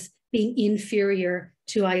as being inferior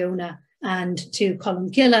to Iona and to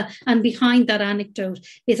Colmcille. And behind that anecdote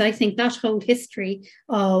is, I think, that whole history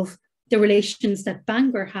of the relations that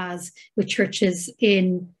Bangor has with churches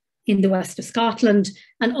in the west of Scotland.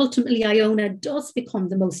 And ultimately, Iona does become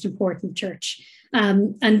the most important church,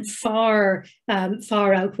 and far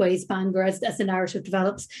outweighs Bangor as the narrative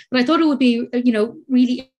develops. But I thought it would be,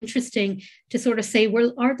 really interesting to sort of say,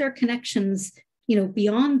 well, are there connections,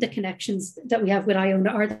 beyond the connections that we have with Iona?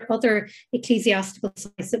 Are there other ecclesiastical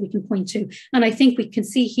sites that we can point to? And I think we can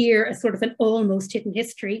see here a sort of an almost hidden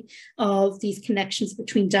history of these connections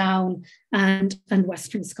between Down and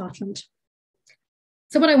Western Scotland.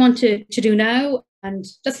 So what I want to do now, and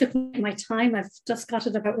just looking at my time, I've just got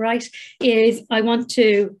it about right, is I want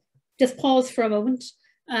to just pause for a moment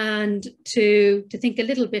and to think a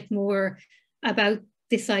little bit more about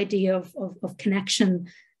this idea of connection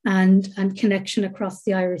and connection across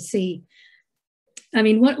the Irish Sea. I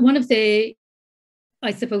mean, one of the,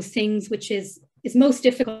 I suppose, things which is most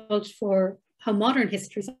difficult for how modern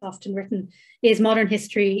history is often written is modern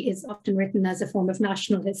history is often written as a form of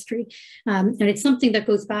national history. And it's something that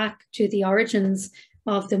goes back to the origins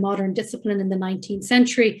of the modern discipline in the 19th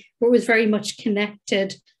century, where it was very much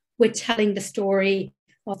connected with telling the story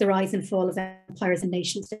of the rise and fall of empires and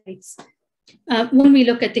nation states. When we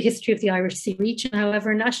look at the history of the Irish Sea region,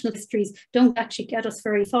 however, national histories don't actually get us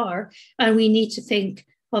very far, and we need to think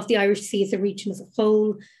of the Irish Sea as a region as a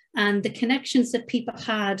whole and the connections that people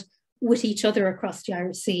had with each other across the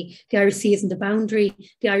Irish Sea. The Irish Sea isn't a boundary.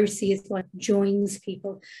 The Irish Sea is what joins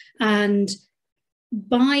people. And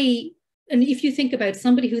if you think about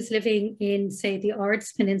somebody who's living in, say, the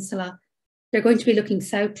Ards Peninsula, they're going to be looking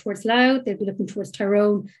south towards Louth, they'll be looking towards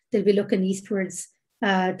Tyrone, they'll be looking eastwards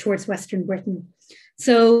towards Western Britain.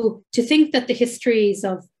 So to think that the histories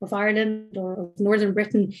of Ireland or of Northern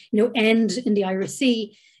Britain, end in the Irish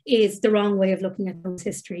Sea is the wrong way of looking at those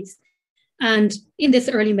histories. And in this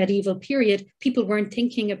early medieval period, people weren't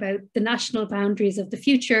thinking about the national boundaries of the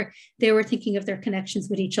future. They were thinking of their connections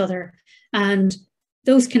with each other. And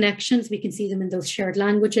those connections, we can see them in those shared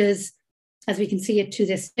languages, as we can see it to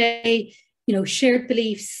this day, shared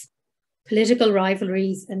beliefs, political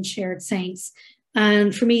rivalries, and shared saints.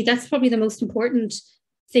 And for me, that's probably the most important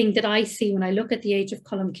thing that I see when I look at the age of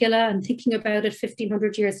Colmcille and thinking about it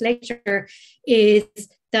 1,500 years later, is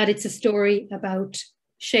that it's a story about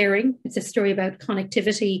sharing. It's a story about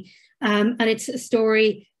connectivity. And it's a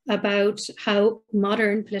story about how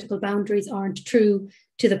modern political boundaries aren't true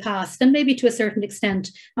to the past, and maybe to a certain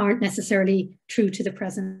extent aren't necessarily true to the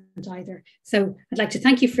present either. So I'd like to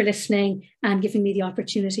thank you for listening and giving me the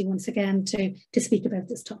opportunity once again to speak about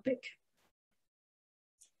this topic.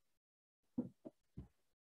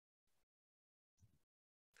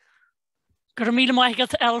 Gur míle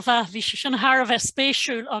maigad Elva, bhí sé sin Harbh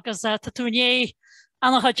spéisiúil agus tatúné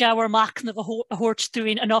ancha deabhar mac na a thuirt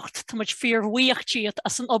dúin a nacht tá muid fíorhuíochtíad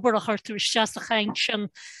as an obairachar tú isteas a chaint sin.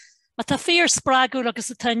 A tá fíor sprágúil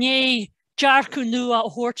agus a tané dearcú nua a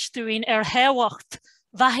thuirt dúin heawacht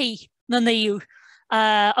bhaithí na naíú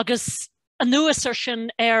agus a nuasar sin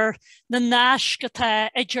na náis go tá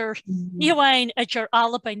idir íomhain idir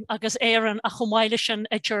Albain agus éan a chomáile sin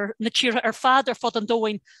idir na tíre fadar fod an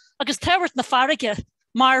dóin agus teirt na farige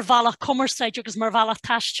mar bhealach commerceid agus mar bhealach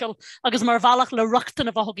taisteal agus mar bhealach le ruchtan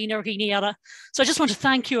a bhthugín ar gíine. So I just want to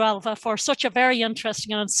thank you, Elva, for such a very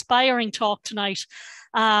interesting and inspiring talk tonight.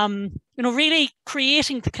 Really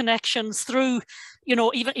creating the connections through,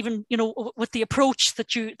 even with the approach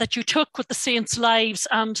that you took with the saints' lives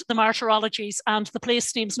and the martyrologies and the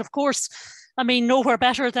place names. And of course, I mean, nowhere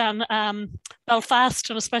better than Belfast,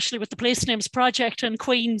 and especially with the Place Names Project in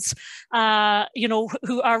Queens,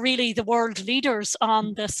 who are really the world leaders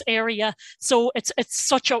on this area. So it's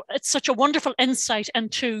such a wonderful insight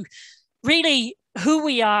into really who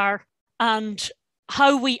we are and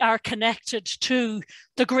how we are connected to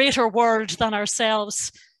the greater world than ourselves,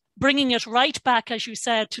 bringing it right back, as you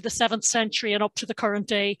said, to the 7th century and up to the current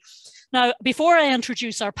day. Now, before I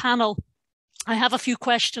introduce our panel, I have a few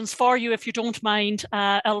questions for you, if you don't mind,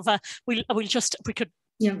 Elva. We could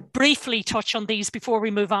briefly touch on these before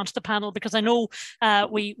we move on to the panel, because I know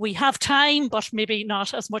we have time, but maybe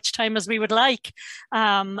not as much time as we would like.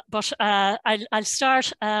 But I'll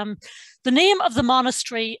start. The name of the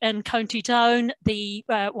monastery in County Down,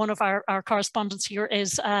 one of our correspondents here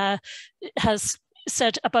has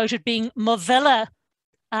said about it being Movilla,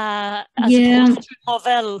 as opposed to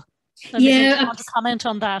Moville. Yeah, want to comment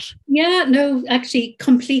on that? Yeah, no, actually,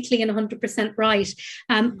 completely and 100% right.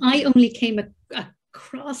 I only came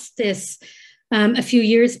across this a few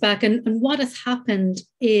years back, and what has happened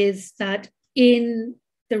is that in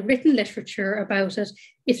the written literature about it,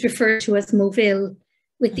 it's referred to as Moville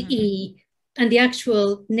with the E, and the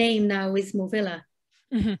actual name now is Movilla.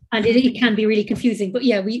 And it can be really confusing, but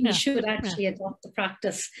we should actually adopt the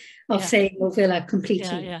practice of saying Movilla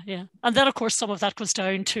completely. Yeah. And then, of course, some of that goes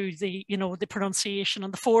down to the pronunciation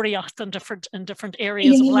and the foriacht in different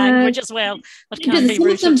areas of language as well that can be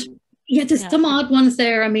rooted. There's some odd ones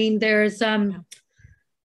there. I mean, there's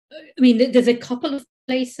there's a couple of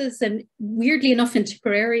places, and weirdly enough in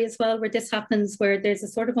Tipperary as well, where this happens, where there's a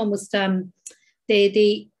sort of almost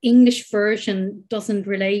the English version doesn't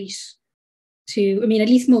relate to, at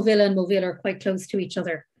least Movilla and Moville are quite close to each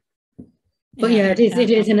other. But it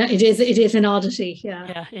is an oddity.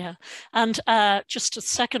 Yeah. And just a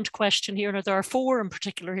second question here. Now, there are 4 in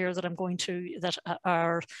particular here that I'm going to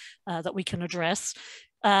that we can address.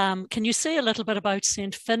 Can you say a little bit about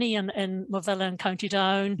St. Finian in Movilla and County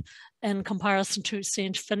Down in comparison to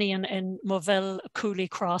St. Finian in Moville, Cooley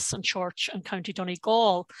Cross and Church and County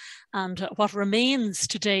Donegal, and what remains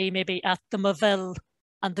today maybe at the Moville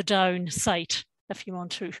and the Down site, if you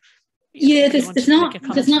want to? There's not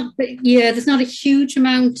a huge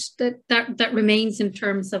amount that remains in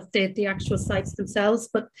terms of the actual sites themselves,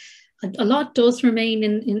 but a lot does remain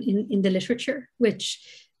in the literature, which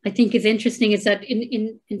I think is interesting. Is that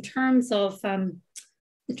in terms of I'm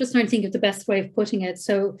just trying to think of the best way of putting it.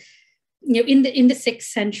 So, in the 6th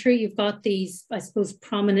century, you've got these, I suppose,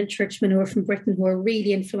 prominent churchmen who are from Britain who are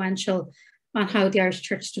really influential on how the Irish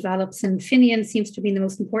Church develops, and Finian seems to be the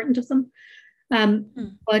most important of them.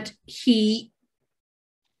 But he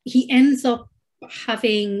ends up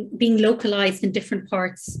being localized in different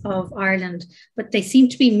parts of Ireland, but they seem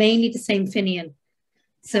to be mainly the same Finian.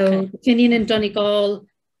 So Finian in Donegal,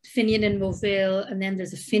 Finian in Moville, and then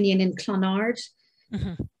there's a Finian in Clonard.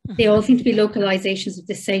 They all seem to be localizations of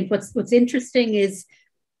the saint. What's interesting is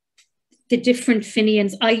the different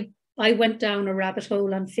Finians. I went down a rabbit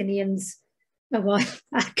hole on Finians a while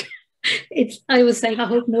back. I was saying, I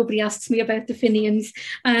hope nobody asks me about the Finians.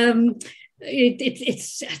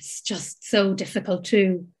 It's just so difficult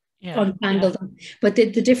to untangle them. But the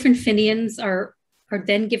different Finians are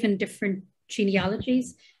then given different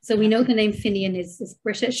genealogies. So we know the name Finian is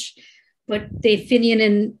British, but the Finian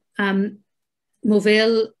in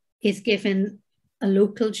Moville is given a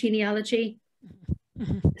local genealogy.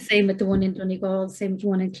 Same with the one in Donegal, same with the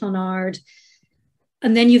one in Clonard.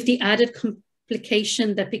 And then you have the added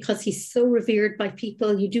complication that because he's so revered by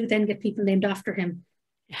people, you do then get people named after him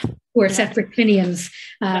who are separate Finians.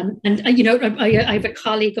 And you know, I have a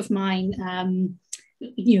colleague of mine,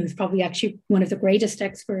 you know, he's probably actually one of the greatest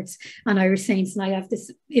experts on Irish saints. And I have this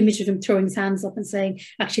image of him throwing his hands up and saying,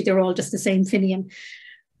 actually, they're all just the same Finian,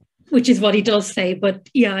 which is what he does say. But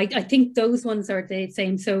yeah, I think those ones are the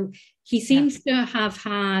same. So he seems to have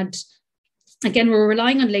had, again, we're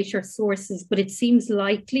relying on later sources, but it seems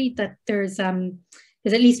likely that there's at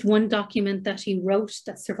least one document that he wrote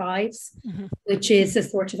that survives, which is a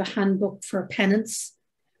sort of a handbook for penance.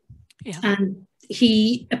 And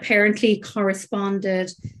he apparently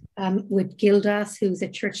corresponded with Gildas, who's a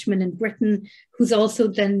churchman in Britain, who's also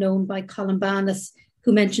then known by Columbanus,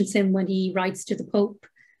 who mentions him when he writes to the Pope.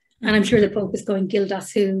 And I'm sure the Pope is going,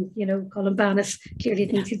 Gildas, who, you know, Columbanus clearly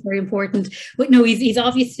thinks he's very important. But no, he's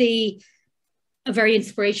obviously a very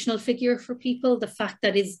inspirational figure for people. The fact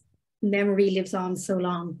that his memory lives on so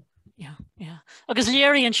long. Agus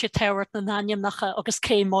léiríonn sé teirt na naimnacha agus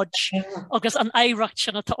cé mudge agus an éireacht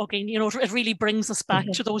sinna tugging, you know, it really brings us back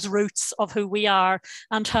to those roots of who we are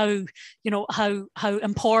and how, you know, how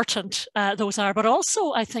important those are. But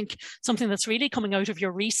also, I think something that's really coming out of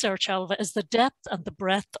your research, Elva, is the depth and the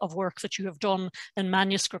breadth of work that you have done in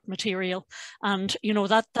manuscript material. And, you know,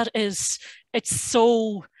 that is, it's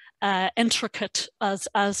so intricate as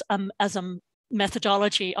a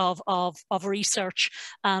methodology of research,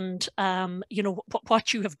 and you know,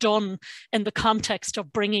 what you have done in the context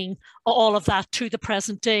of bringing all of that to the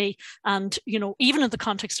present day. And you know, even in the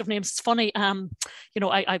context of names, it's funny, you know,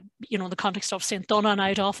 I you know, in the context of St. Donagh, and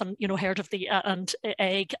I'd often, you know, heard of the and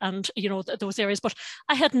Egg and, you know, those areas, but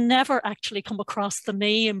I had never actually come across the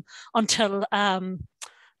name until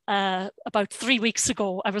about 3 weeks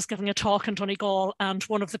ago. I was giving a talk in Donegal, and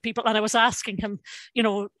one of the people, and I was asking him, you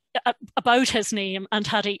know, about his name and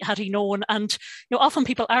had he known. And you know, often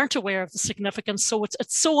people aren't aware of the significance, so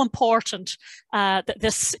it's so important that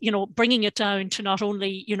this, you know, bringing it down to not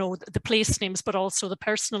only, you know, the place names but also the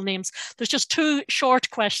personal names. There's just 2 short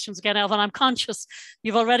questions again, Elva, and I'm conscious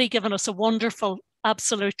you've already given us a wonderful,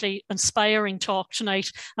 absolutely inspiring talk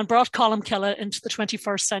tonight and brought Colmcille into the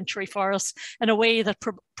 21st century for us in a way that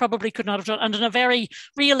probably could not have done, and in a very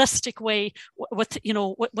realistic way, with, you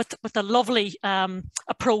know, with a lovely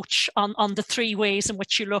approach on the 3 ways in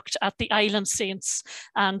which you looked at the island saints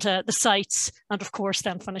and the sites, and of course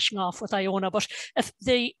then finishing off with Iona. But if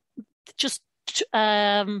they just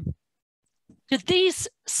did these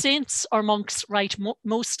saints or monks write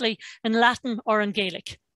mostly in Latin or in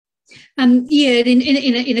Gaelic? Yeah,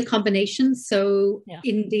 in a combination. So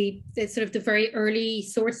in the sort of the very early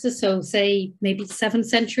sources, so say maybe the 7th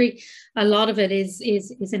century, a lot of it is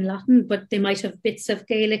in Latin, but they might have bits of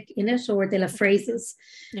Gaelic in it, or they'll have phrases.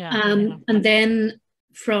 And then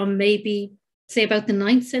from maybe say about the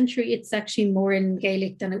 9th century, it's actually more in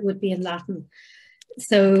Gaelic than it would be in Latin.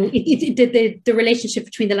 So the relationship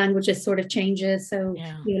between the languages sort of changes. So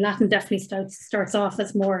you know, Latin definitely starts off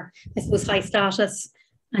as more, I suppose, high status.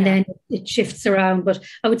 And then it shifts around. But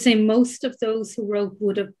I would say most of those who wrote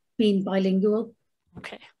would have been bilingual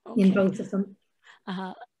in both of them.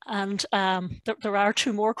 And there are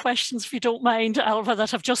 2 more questions, if you don't mind, Elva,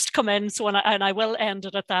 that have just come in. So, and I will end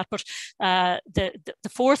it at that. But the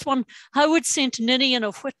 4th one, how would St. Ninian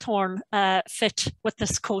of Whitthorn fit with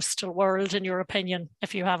this coastal world, in your opinion,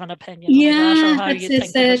 if you have an opinion on that, or how you think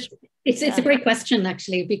of it? It's a great question,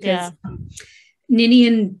 actually, because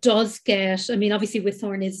Ninian does get, I mean, obviously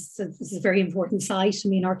Whitthorn is a very important site. I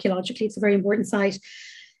mean, archaeologically, it's a very important site.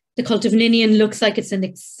 The cult of Ninian looks like it's an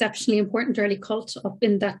exceptionally important early cult up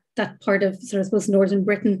in that part of, sort of, I suppose, northern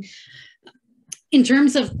Britain. In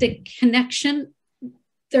terms of the connection,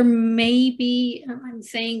 there may be, I'm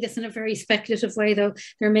saying this in a very speculative way though,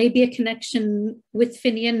 there may be a connection with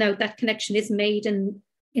Finian. Now that connection is made in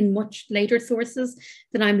much later sources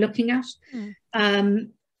that I'm looking at.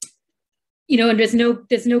 You know, and there's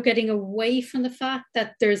no getting away from the fact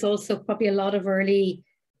that there's also probably a lot of early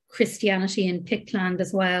Christianity in Pictland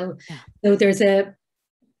as well. So there's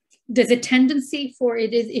there's a tendency for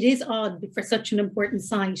it is odd for such an important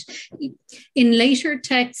site. In later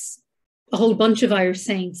texts, a whole bunch of Irish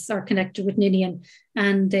saints are connected with Ninian,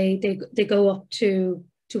 and they go up to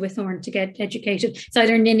Whithorn to get educated. It's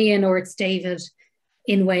either Ninian or it's David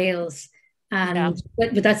in Wales. And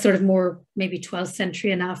but that's sort of more maybe 12th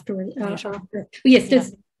century and afterwards.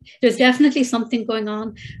 Yes, there's definitely something going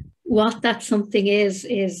on. What that something is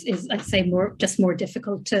I'd say more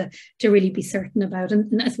difficult to really be certain about.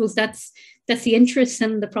 And I suppose that's the interest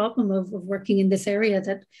and the problem of working in this area,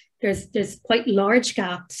 that there's quite large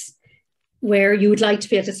gaps where you would like to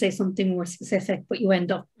be able to say something more specific, but you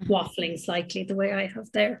end up waffling slightly the way I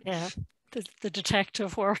have there. Yeah, the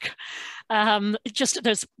detective work.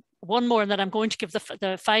 There's one more, and then I'm going to give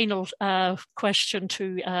the final question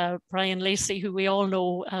to Brian Lacey, who we all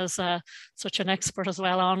know as such an expert as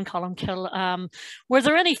well on Colmcille. Were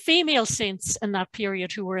there any female saints in that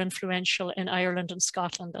period who were influential in Ireland and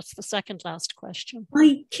Scotland? That's the second last question.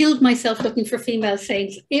 I killed myself looking for female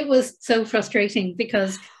saints. It was so frustrating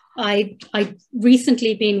because I'd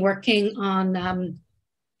recently been working on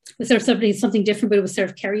sort of something different, but it was sort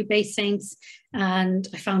of Kerry-based saints. And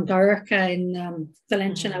I found Dorica in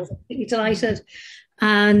Valencia, and I was completely delighted.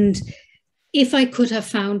 And if I could have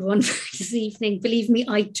found one for this evening, believe me,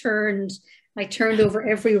 I turned over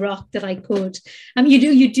every rock that I could.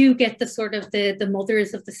 You do get the sort of the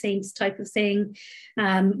mothers of the saints type of thing,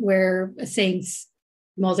 where a saint's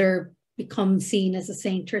mother becomes seen as a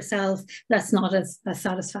saint herself. That's not as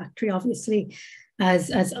satisfactory, obviously,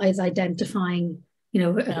 as identifying,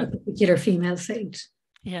 a particular female saint.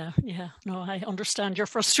 Yeah. No, I understand your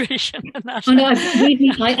frustration in that. Oh, no,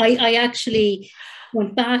 I actually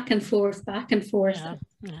went back and forth. Yeah.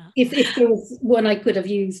 If there was one I could have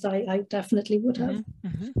used, I definitely would have.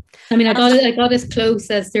 I mean, I got as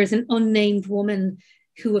close as there's an unnamed woman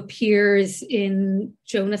who appears in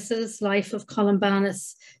Jonas's Life of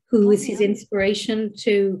Columbanus, who is his inspiration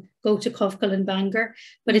to go to Colmcille and Bangor.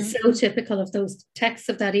 But it's so typical of those texts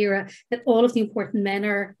of that era that all of the important men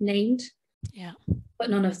are named. Yeah. But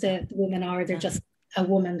none of the women are. They're just a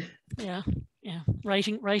woman. Yeah.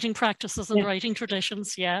 Writing practices and writing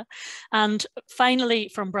traditions. Yeah. And finally,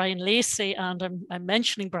 from Brian Lacey, and I'm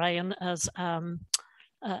mentioning Brian as an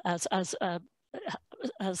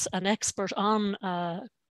expert on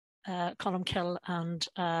Colmcille and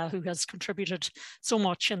who has contributed so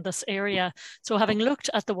much in this area. So having looked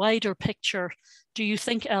at the wider picture, do you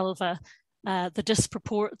think, Elva,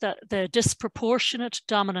 the disproportionate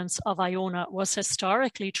dominance of Iona was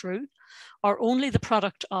historically true, or only the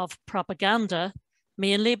product of propaganda,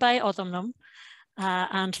 mainly by Odhamnum,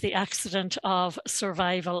 and the accident of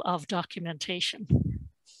survival of documentation?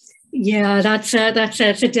 Yeah, that's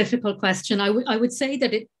a difficult question. I would say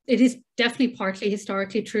that it is definitely partly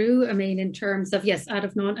historically true. I mean, in terms of, yes,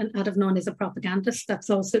 Adamnan is a propagandist. That's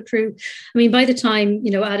also true. I mean, by the time,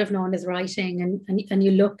 Adamnan is writing and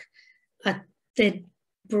you look at the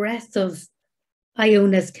breadth of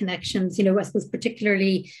Iona's connections, I suppose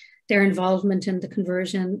particularly their involvement in the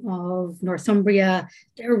conversion of Northumbria,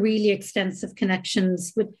 their really extensive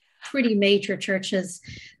connections with pretty major churches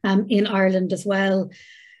in Ireland as well.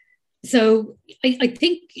 So I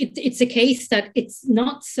think it's a case that it's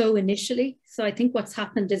not so initially. So I think what's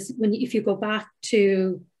happened is if you go back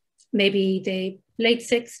to maybe the late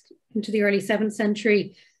 6th into the early 7th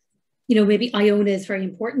century, maybe Iona is very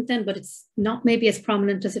important then, but it's not maybe as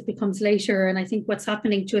prominent as it becomes later. And I think what's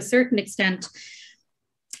happening to a certain extent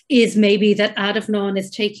is maybe that Adamnan is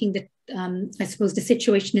taking the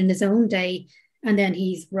situation in his own day, and then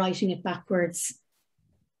he's writing it backwards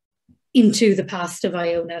into the past of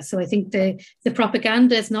Iona. So I think the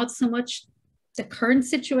propaganda is not so much the current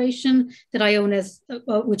situation that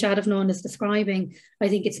which Adamnan is describing. I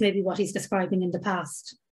think it's maybe what he's describing in the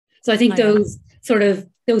past. So I think those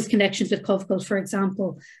connections with Colmcille, for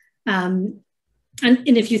example, and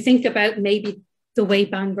if you think about maybe the way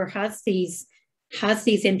Bangor has these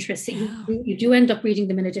interests, you do end up reading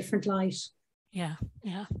them in a different light. Yeah.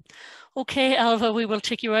 Okay, Elva, we will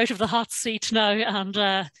take you out of the hot seat now,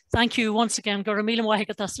 and thank you once again. Gur míle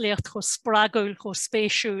maith as lecht go spragul go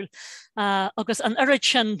spéisiúil agus an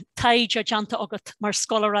origin taide janta agat mar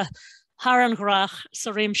scholara haran grach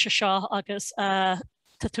sa réimse seo agus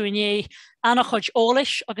Tatúine anachod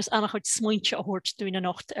ólis agus anachod smuinte a hort dúine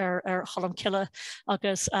nocht Colmcille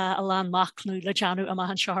agus a lan machnú le Janu a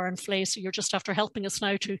mahan shahar and flay. So you're just after helping us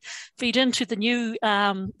now to feed into the new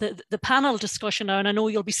the panel discussion now, and I know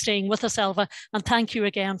you'll be staying with us, Elva, and thank you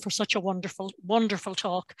again for such a wonderful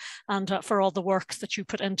talk and for all the work that you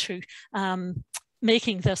put into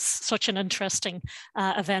making this such an interesting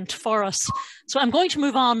event for us. So I'm going to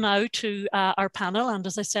move on now to our panel, and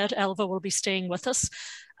as I said, Elva will be staying with us.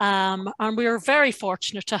 And we are very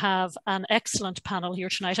fortunate to have an excellent panel here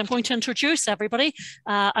tonight. I'm going to introduce everybody.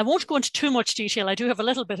 I won't go into too much detail. I do have a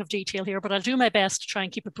little bit of detail here, but I'll do my best to try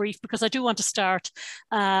and keep it brief because I do want to start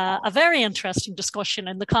a very interesting discussion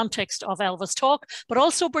in the context of Elva's talk, but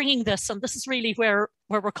also bringing this, and this is really where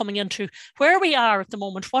we're coming into where we are at the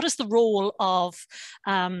moment. What is the role of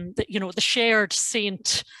the shared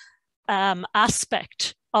saint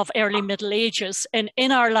aspect of early Middle Ages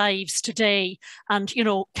in our lives today? And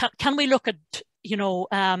can we look at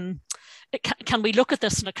can we look at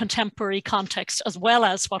this in a contemporary context as well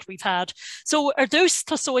as what we've had? So dús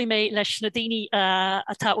tasói mé leis na daoine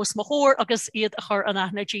atá os mo chóir agus iad a chur an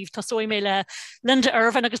aithne díobh tasói mé le Linda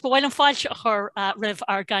Irvine agus bhfuil an fáilte a chur rih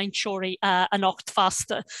ar gainteoirí a nocht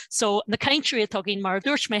fasta. So na caintrí atá gin mar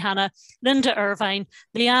dúirt mé hana Linda Irvine,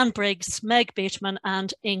 Leanne Briggs, Meg Bateman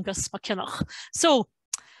and Angus McKinnock. So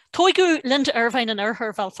Toigu Linda Irvine and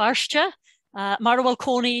her Valfarste, Marwell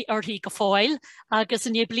Coney Erhi Gafoil, agus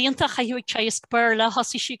in Blianta Hayuik Chaisk Burla,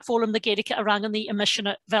 Hossi Sheik Folum the Gaelic Arangani emission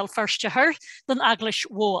Valfarste her, than Aglish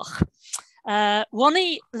Woach.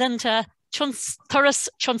 Wani Linda Thuras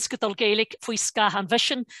Chunskadal Gaelic Fuiska and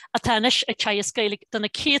Vision, Atanish a Chaisk Gaelic than a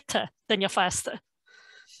Keta than your faster.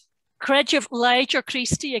 Credjev Leiger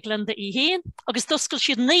Christi ag Linda Iheen, agus duskel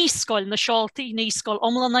siad ní scoil na Shalti, ní scoil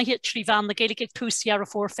omlana hit trí van na Gaelic ag túsiar a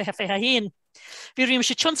fehe heen. Vi rim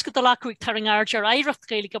se tjunske de lakuig taring arger eiracht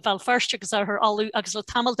Gaelic of Valfarste agus her alu agus le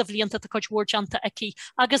tamil de vlianta de coach warjanta eki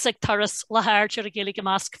agus ag taras la harger a Gaelic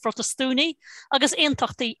mask frotastuni agus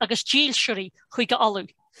eintachti agus Jiel shuri chuige alu.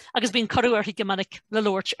 Agus bín carúar hi gemanik le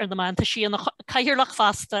Lord ar na man ta si an caihirlach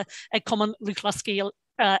fasta ag common lucla scale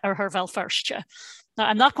her Valfarste. Now,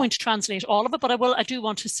 I'm not going to translate all of it, but I do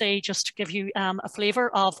want to say, just to give you a flavour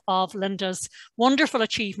of Linda's wonderful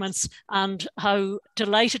achievements and how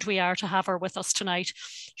delighted we are to have her with us tonight.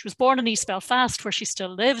 She was born in East Belfast, where she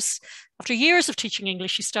still lives. After years of teaching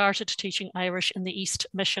English, she started teaching Irish in the East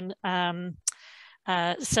Mission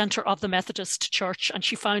Centre of the Methodist Church, and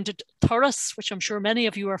she founded Thuras, which I'm sure many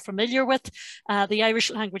of you are familiar with, the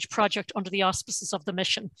Irish language project under the auspices of the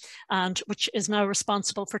mission, and which is now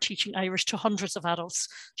responsible for teaching Irish to hundreds of adults.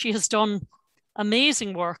 She has done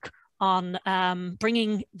amazing work on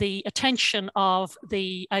bringing the attention of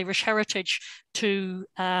the Irish heritage to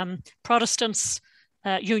Protestants,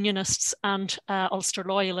 Unionists and Ulster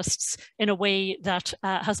Loyalists in a way that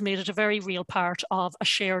has made it a very real part of a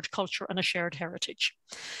shared culture and a shared heritage.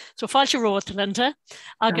 So fáilte rót Linda,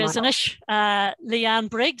 agus anish Leanne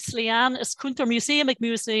Briggs. Leanne is Cúntar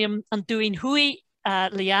Museum and doing hui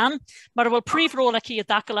Leanne, mar bhfuil príomhróla í a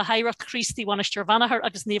dacail a haireacht Christi bhainisteoir vanachar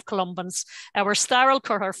agus níomh Columbans, our staral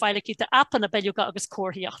churthar fáileach de appan a beilúga agus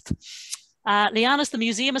cóirthíocht. Leanne is the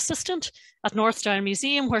museum assistant at Northdown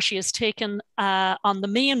Museum, where she has taken on the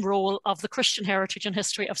main role of the Christian heritage and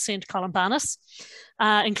history of St. Columbanus,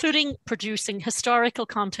 including producing historical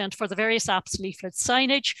content for the various apps, leaflets,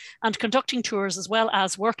 signage, and conducting tours, as well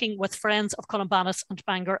as working with Friends of Columbanus and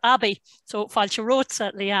Bangor Abbey. So, fáilte rót,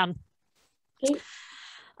 Leanne. Okay.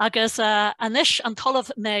 Agus anish an talamh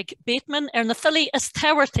Meg Bateman na fili is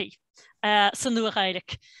tewerty san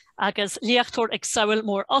nua-Gaelic. Agus liachtor ag Saul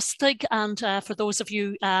Mór Ostig, and for those of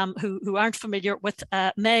you who aren't familiar with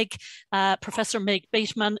Meg, Professor Meg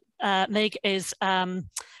Bateman, Meg is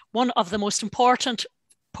one of the most important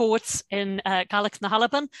poets in Gaelic na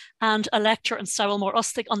Halaban and a lecturer in Saul Mór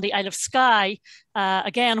Ostig on the Isle of Skye,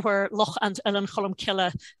 again where Loch and Illan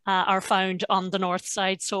Colmcille are found on the north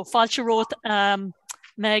side. So fáilte rót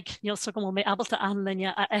Meg, níl so go mé abalta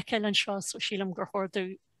anlinne a Ekelin seo, so sílam gur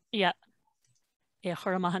chórdú, yeah. Yeah,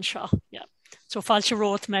 Churamahan Shaw. Yeah. So fáilte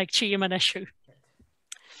rót Meg tíam an issue.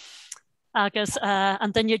 Agus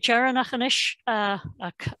and then you Jaranach an ish,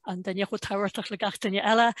 and then you go tawertach le gachtain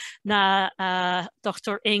ella na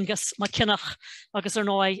Dr. Angus McKinnock agus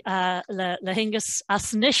noi le Angus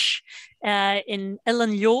as nish in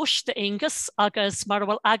Illan Leosh the Angus agus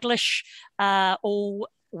marwal Aglish o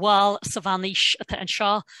wal Savanish at an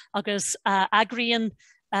Shaw agus Agrian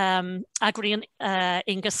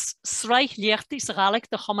Angus srai liachti sa Gaelic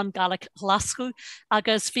de choman Gaelic Glasgow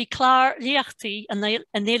agus fi clar liachti an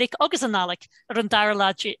Gaelic agus an Gaelic an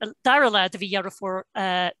darla de vi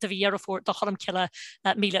for de Colmcille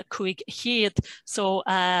mila kuig head. So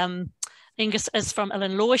Angus is from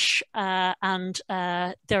Illan-Loish, and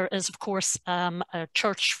there is, of course, a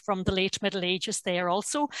church from the late Middle Ages there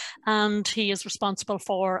also, and he is responsible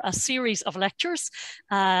for a series of lectures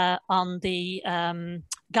on the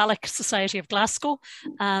Gaelic Society of Glasgow,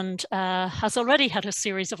 and has already had a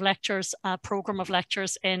series of lectures, a programme of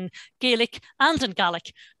lectures in Gaelic and in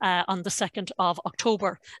Gaelic on the 2nd of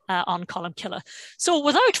October on Colmcille. So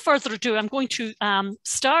without further ado, I'm going to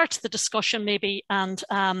start the discussion maybe and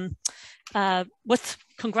with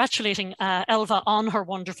congratulating Elva on her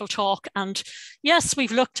wonderful talk. And yes,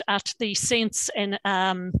 we've looked at the saints in,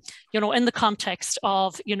 in the context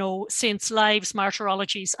of, saints' lives,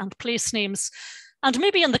 martyrologies and place names, and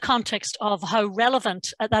maybe in the context of how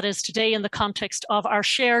relevant that is today in the context of our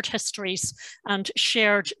shared histories and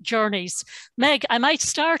shared journeys. Meg, I might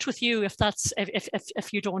start with you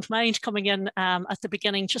if you don't mind coming in at the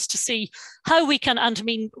beginning, just to see how we can, and I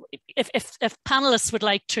mean, if panelists would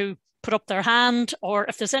like to put up their hand, or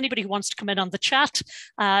if there's anybody who wants to come in on the chat,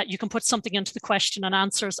 you can put something into the question and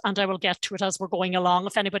answers, and I will get to it as we're going along.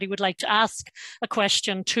 If anybody would like to ask a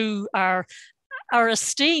question to our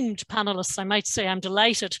esteemed panelists, I might say I'm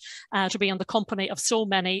delighted to be in the company of so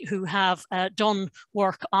many who have done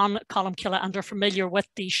work on Colmcille and are familiar with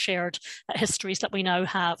these shared histories that we now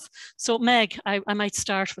have. So Meg, I might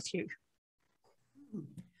start with you.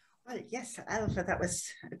 Well, yes, Elva, that was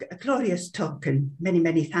a glorious talk, and many,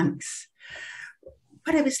 many thanks.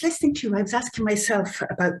 When I was listening to you, I was asking myself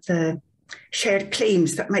about the shared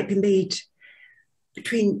claims that might be made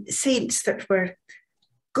between saints that were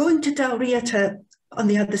going to Dalriata on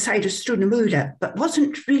the other side of Strunamura, but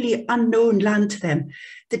wasn't really unknown land to them.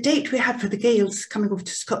 The date we have for the Gaels coming over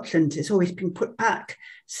to Scotland has always been put back,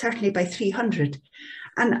 certainly by 300.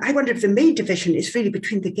 And I wonder if the main division is really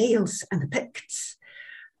between the Gaels and the Picts.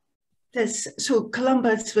 So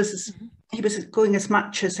Columbus was going as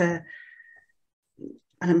much as an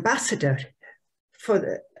ambassador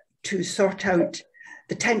to sort out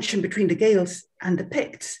the tension between the Gaels and the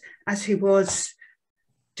Picts, as he was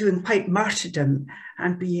doing quite martyrdom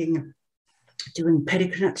and doing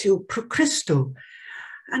peregrinatio pro Christo.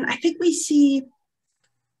 And I think we see,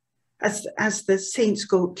 as the saints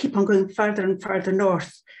keep on going further and further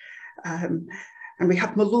north, and we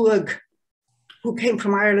have Maluag, who came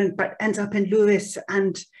from Ireland but ends up in Lewis,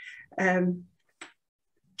 and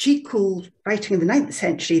Jekyll writing in the 9th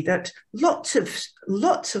century that lots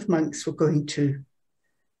of monks were going to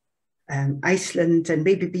Iceland and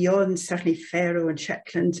maybe beyond, certainly Faroe and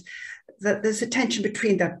Shetland, that there's a tension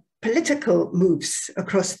between the political moves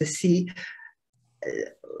across the sea,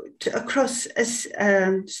 across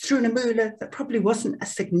Strunamura, that probably wasn't a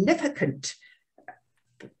significant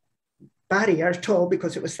barrier at all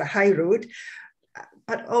because it was the high road,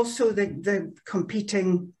 but also the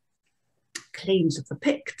competing claims of the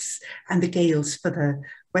Picts and the Gaels for the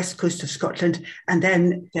west coast of Scotland, and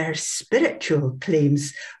then their spiritual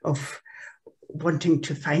claims of wanting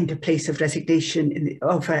to find a place of resurrection in the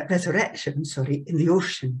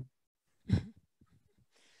ocean.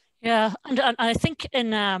 Yeah, and I think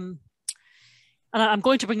and I'm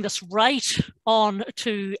going to bring this right on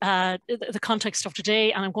to the context of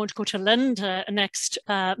today, and I'm going to go to Linda next,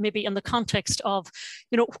 maybe in the context of,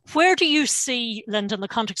 where do you see, Linda, in the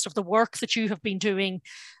context of the work that you have been doing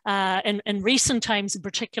in recent times in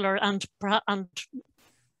particular, and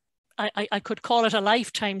I could call it a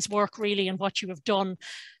lifetime's work really in what you have done.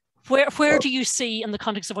 Where do you see, in the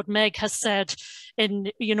context of what Meg has said,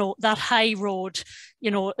 in that high road,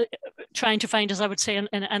 trying to find, as I would say,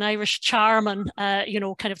 an Irish charm, and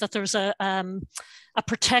kind of that there's a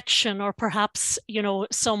protection, or perhaps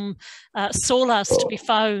some solace to be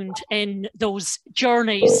found in those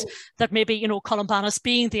journeys that maybe Columbanus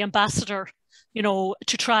being the ambassador, to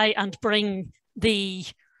try and bring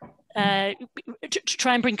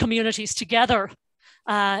communities together.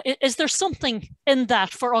 Is there something in that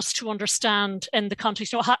for us to understand in the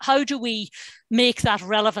context? How do we make that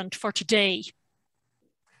relevant for today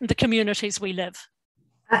in the communities we live?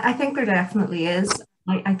 I think there definitely is.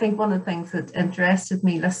 I think one of the things that interested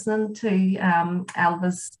me listening to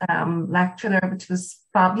Elva's lecture there, which was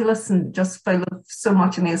fabulous and just full of so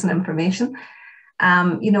much amazing information.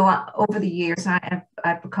 Over the years,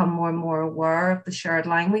 I've become more and more aware of the shared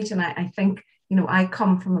language, and I think I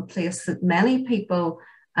come from a place that many people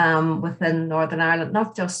within Northern Ireland,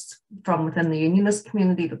 not just from within the Unionist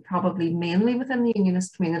community, but probably mainly within the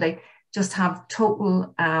Unionist community, just have a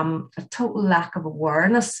total lack of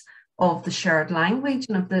awareness of the shared language,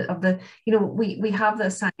 and we have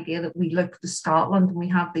this idea that we look to Scotland and we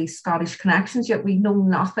have these Scottish connections, yet we know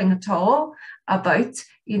nothing at all about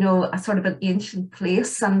a sort of an ancient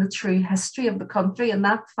place and the true history of the country, and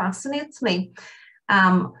that fascinates me.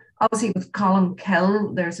 Obviously with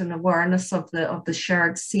Colmcille, there's an awareness of the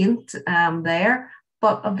shared saint there,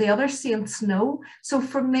 but of the other saints, no. So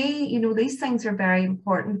for me, you know, these things are very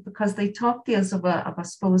important because they talk to us of I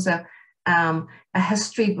suppose, a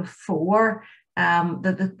history before,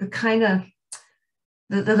 the kind of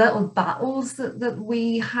the little battles that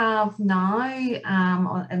we have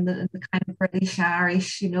now, in the kind of British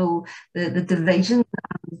Irish, you know, the division,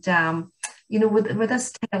 and you know, where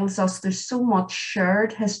this tells us there's so much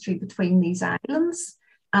shared history between these islands,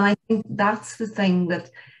 and I think that's the thing that,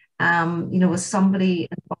 you know, as somebody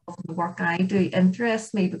involved in the work I do,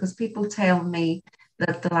 interests me, because people tell me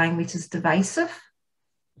that the language is divisive.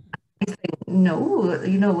 I think, no,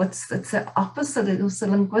 you know, it's the opposite. It's a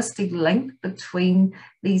linguistic link between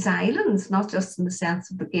these islands, not just in the sense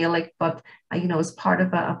of the Gaelic, but, you know, as part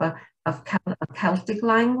of a Celtic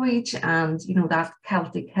language and, you know, that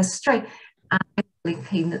Celtic history. And I'm really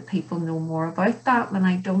keen that people know more about that, and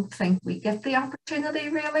I don't think we get the opportunity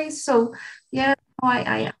really. So, yeah,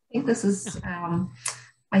 I think this is,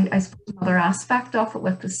 I suppose, another aspect of it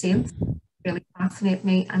with the saints. Really fascinate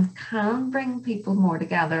me and can bring people more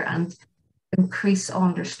together and increase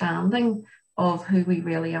understanding of who we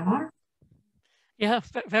really are. Yeah,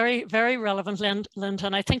 very, very relevant, Linda.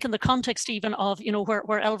 And I think in the context even of, you know,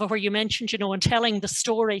 where Elva, where you mentioned, you know, and telling the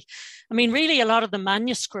story, I mean, really a lot of the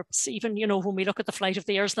manuscripts, even, you know, when we look at the Flight of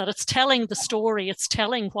the Heirs, that it's telling the story, it's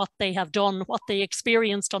telling what they have done, what they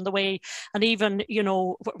experienced on the way. And even, you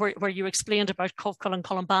know, where you explained about Colmcille and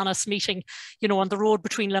Columbanus meeting, you know, on the road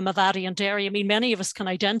between Limavady and Derry. I mean, many of us can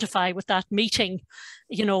identify with that meeting,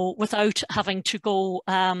 you know, without having to go,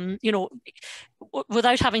 you know,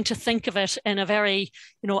 without having to think of it in a very,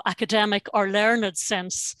 you know, academic or learned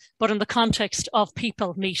sense, but in the context of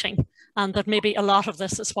people meeting, and that maybe a lot of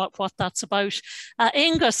this is what that's about.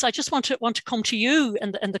 Angus, I just want to come to you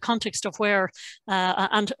in the context of where,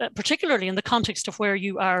 and particularly in the context of where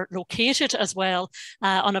you are located as well,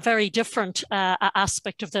 on a very different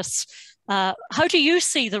aspect of this. How do you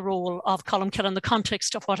see the role of Colmcille in the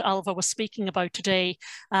context of what Elva was speaking about today,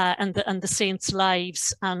 and the saints'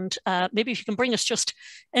 lives? And maybe if you can bring us just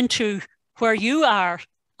into where you are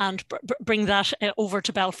and bring that over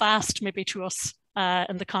to Belfast, maybe to us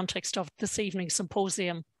in the context of this evening's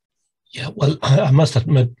symposium. Yeah, well, I must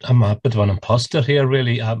admit I'm a bit of an imposter here,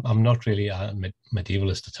 really. I'm not really a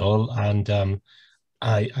medievalist at all, and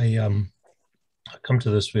I come to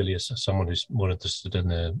this really as someone who's more interested in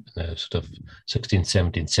the sort of 16th,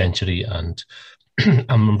 17th century, and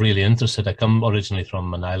I'm really interested. I come originally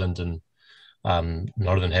from an island in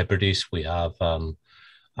Northern Hebrides. We have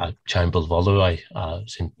Chamble Voloi,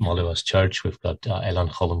 St. Moliwa's Church. We've got Elan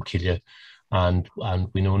Colmcille, and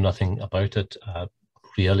we know nothing about it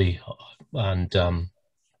really. And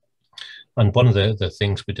one of the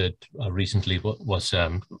things we did recently was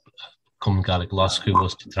Common Gaelic Law School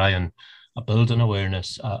was to try and build an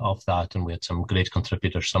awareness of that, and we had some great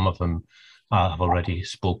contributors. Some of them have already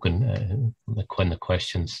spoken in the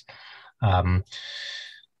questions.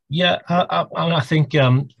 Yeah, and I think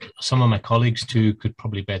some of my colleagues too could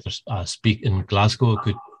probably better speak in Glasgow,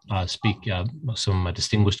 could speak, some of my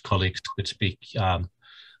distinguished colleagues could speak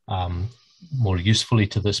more usefully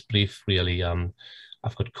to this brief, really.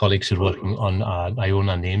 I've got colleagues who are working on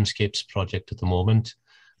Iona Namescapes project at the moment,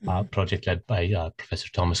 project led by Professor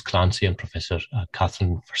Thomas Clancy and Professor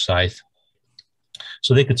Catherine Forsyth.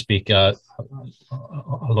 So they could speak a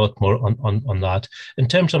lot more on that. In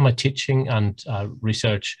terms of my teaching and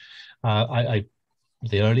research, the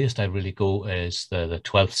earliest I really go is the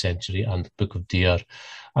 12th century and the Book of Deer.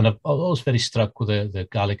 And I'm always very struck with the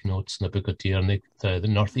Gaelic notes in the Book of Deer and the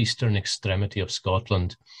northeastern extremity of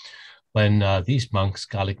Scotland, when these monks,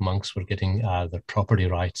 Gaelic monks, were getting their property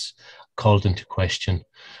rights called into question,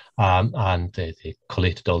 and they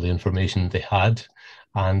collated all the information they had,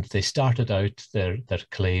 and they started out their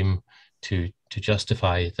claim to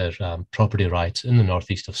justify their property rights in the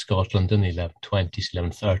northeast of Scotland in the 1120s,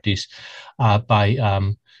 1130s,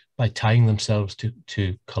 by tying themselves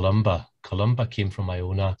to Columba. Columba came from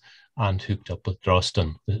Iona and hooked up with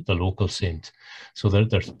Drosten, the local saint. So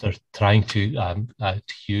they're trying to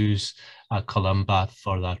use Columba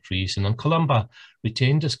for that reason. And Columba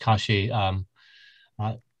retained his cachet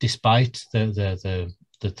despite the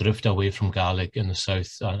drift away from Gaelic in the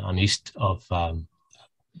south and east of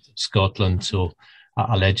Scotland. So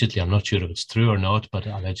allegedly, I'm not sure if it's true or not, but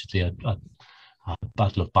allegedly at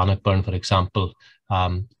Battle of Bannockburn, for example,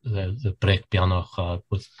 the Brec Bianoch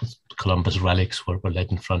with Columba's relics were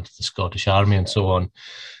led in front of the Scottish army and so on.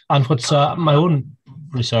 And what's my own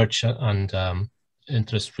research and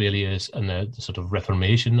interest really is in the sort of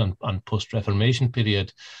Reformation and post-Reformation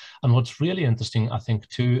period. And what's really interesting, I think,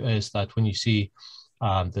 too, is that when you see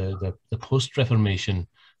the post-Reformation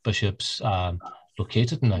bishops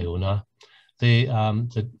located in Iona.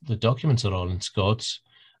 The documents are all in Scots,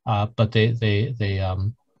 but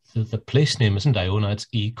the place name isn't Iona, it's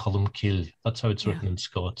Colmcille. That's how it's written in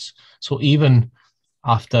Scots. So even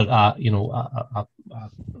after a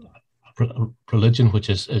religion which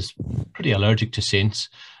is pretty allergic to saints,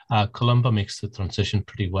 Columba makes the transition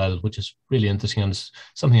pretty well, which is really interesting, and it's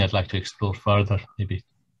something I'd like to explore further, maybe.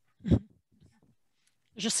 It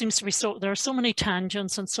just seems to be there are so many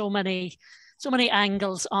tangents and so many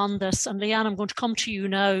angles on this. And Leanne, I'm going to come to you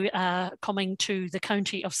now, coming to the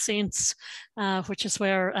county of Saints, which is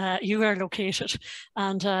where you are located.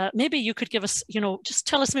 And maybe you could give us, just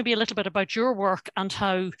tell us maybe a little bit about your work and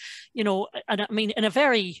how, and I mean, in a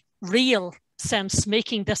very real sense,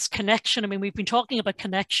 making this connection. I mean, we've been talking about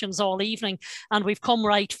connections all evening, and we've come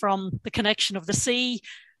right from the connection of the sea,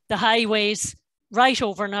 the highways, right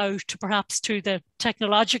over now to perhaps to the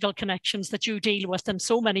technological connections that you deal with in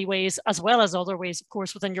so many ways, as well as other ways, of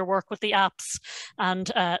course, within your work with the apps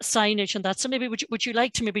and signage and that. So maybe would you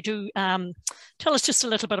like to maybe tell us just a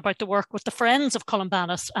little bit about the work with the Friends of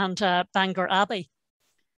Columbanus and Bangor Abbey?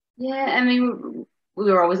 Yeah, I mean,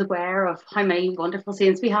 we were always aware of how many wonderful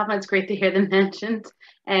saints we have, and it's great to hear them mentioned,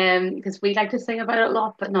 because we like to sing about it a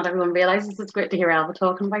lot, but not everyone realises. It's great to hear Elva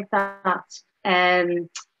talking about that. And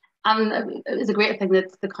it was a great thing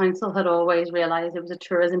that the council had always realised there was a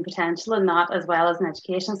tourism potential in that, as well as an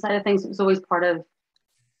education side of things. It was always part of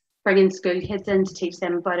bringing school kids in to teach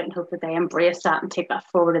them about it and hope that they embrace that and take that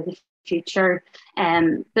forward in the future.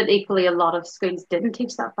 But equally, a lot of schools didn't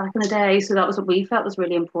teach that back in the day. So that was what we felt was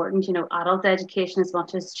really important, adult education as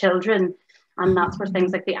much as children. And that's where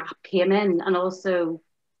things like the app came in. And also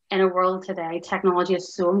in a world today, technology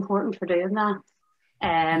is so important for doing that.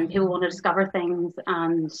 People want to discover things,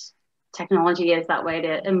 and technology is that way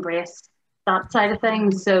to embrace that side of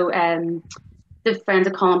things. So the Friends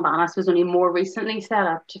of Columbanus was only more recently set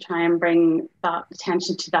up to try and bring that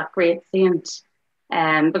attention to that great saint,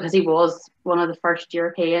 because he was one of the first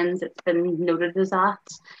Europeans. It's been noted as that.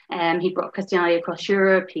 He brought Christianity across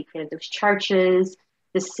Europe. He created those churches,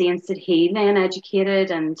 the saints that he then educated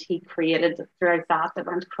and he created throughout that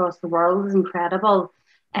went across the world was incredible.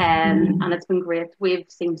 And it's been great. We've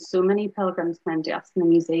seen so many pilgrims come into us in the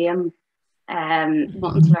museum,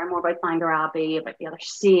 wanting to learn more about Bangor Abbey, about the other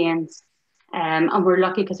saints. And we're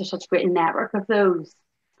lucky because there's such a great network of those.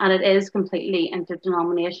 And it is completely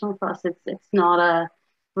interdenominational for us. It's not a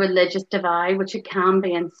religious divide, which it can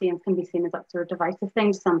be, and saints can be seen as that sort of divisive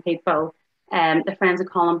thing to some people. The Friends of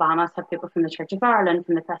Columbanus have people from the Church of Ireland,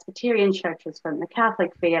 from the Presbyterian churches, from the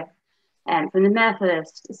Catholic faith, from the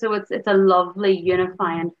Methodist. So it's a lovely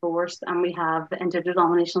unifying force, and we have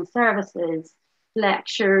interdenominational services,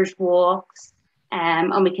 lectures, walks,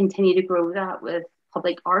 and we continue to grow that with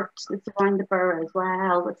public art that's around the borough as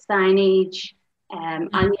well, with signage, and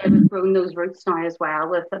yeah, we've grown those roots now as well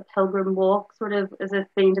with a pilgrim walk sort of as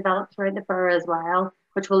it's being developed throughout the borough as well,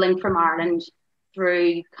 which will link from Ireland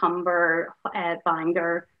through Cumber,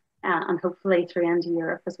 Bangor, and hopefully through into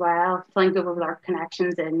Europe as well, flying over with our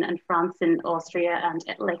connections in France and Austria and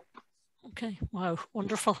Italy. Okay, wow,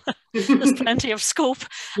 wonderful. There's plenty of scope.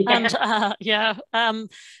 Yeah.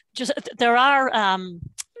 And just there are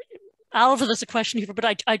Alva, there's a question here,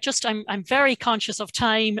 but I'm very conscious of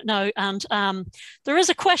time now, and there is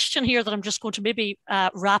a question here that I'm just going to maybe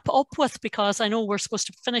wrap up with, because I know we're supposed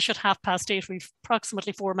to finish at 8:30. We've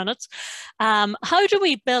approximately 4 minutes. How do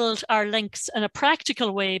we build our links in a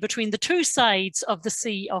practical way between the two sides of the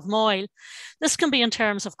Sea of Moyle? This can be in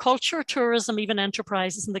terms of culture, tourism, even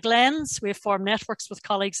enterprises in the Glens. We have formed networks with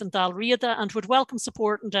colleagues in Dalriada and would welcome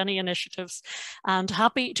support in any initiatives, and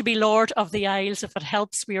happy to be Lord of the Isles if it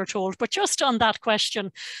helps, we are told. But just on that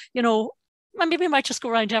question, maybe we might just go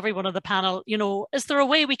around to everyone on the panel, is there a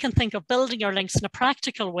way we can think of building our links in a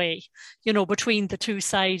practical way, between the two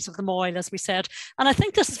sides of the Moyle, as we said? And I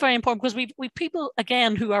think this is very important because we people,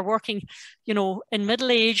 again, who are working, in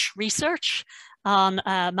middle age research, on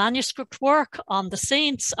manuscript work, on the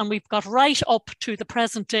saints, and we've got right up to the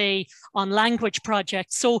present day on language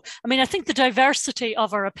projects. So, I mean, I think the diversity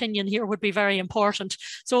of our opinion here would be very important.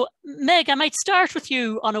 So, Meg, I might start with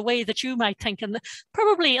you on a way that you might think, and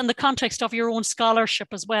probably in the context of your own scholarship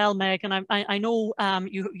as well, Meg. And I know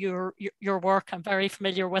your work, I'm very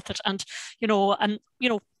familiar with it, and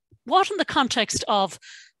what in the context of,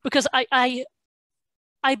 because I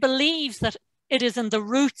believe that it is in the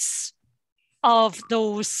roots of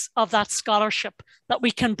that scholarship that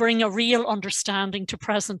we can bring a real understanding to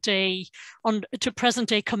present day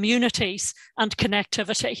communities and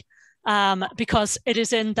connectivity, because it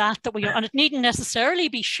is in that we are, and it needn't necessarily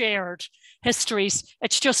be shared histories.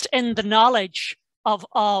 It's just in the knowledge of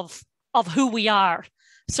who we are.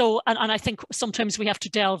 So, and I think sometimes we have to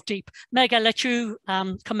delve deep. Meg, I'll let you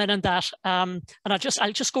come in on that. And I'll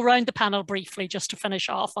just go around the panel briefly just to finish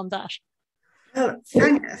off on that. Well,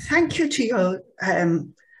 thank you to your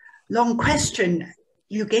long question.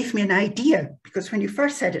 You gave me an idea, because when you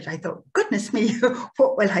first said it, I thought, goodness me,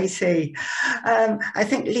 what will I say? I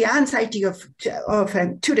think Leanne's idea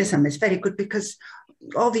of tourism is very good, because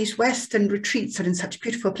all these Western retreats are in such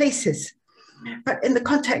beautiful places. But in the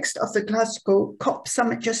context of the Glasgow COP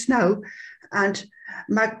summit just now, and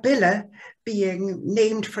Magbilla being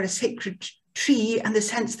named for a sacred tree, and the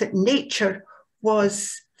sense that nature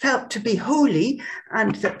was felt to be holy,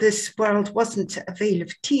 and that this world wasn't a vale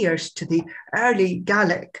of tears to the early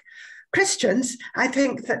Gaelic Christians, I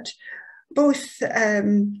think that both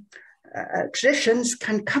traditions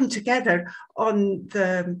can come together on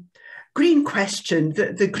the green question,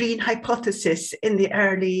 the green hypothesis in the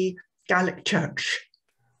early Gaelic Church.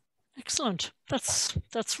 Excellent.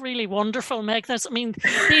 That's really wonderful, Meg. This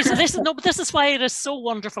is why it is so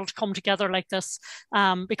wonderful to come together like this,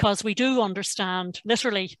 because we do understand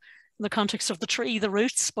literally in the context of the tree, the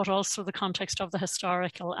roots, but also the context of the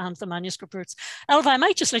historical and the manuscript roots. Elva, I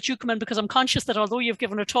might just let you come in, because I'm conscious that although you've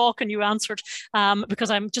given a talk and you answered, because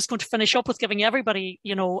I'm just going to finish up with giving everybody,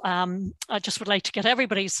 I just would like to get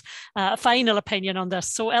everybody's final opinion on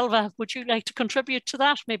this. So Elva, would you like to contribute to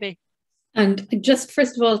that maybe? And just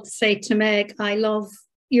first of all to say to Meg, I love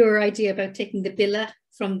your idea about taking the Billa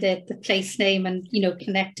from the place name and,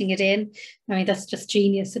 connecting it in. I mean, that's just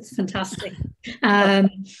genius. It's fantastic. I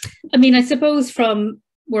mean, I suppose from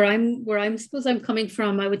where I'm coming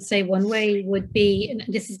from, I would say one way would be, and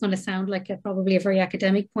this is going to sound like probably a very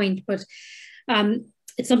academic point, but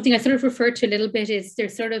it's something I sort of refer to a little bit, is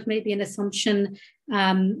there's sort of maybe an assumption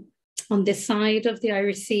on this side of the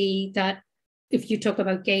Irish Sea that if you talk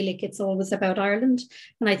about Gaelic, it's always about Ireland.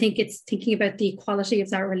 And I think it's thinking about the equality of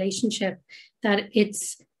that relationship, that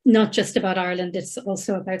it's not just about Ireland, it's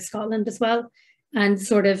also about Scotland as well. And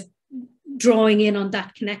sort of drawing in on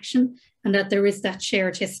that connection, and that there is that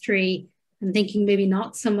shared history, and thinking maybe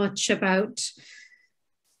not so much about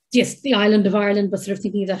just the island of Ireland, but sort of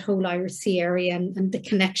thinking of that whole Irish Sea area and the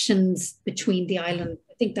connections between the island.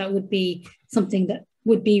 I think that would be something that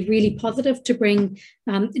would be really positive to bring.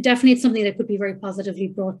 Definitely it's something that could be very positively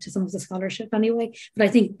brought to some of the scholarship anyway. But I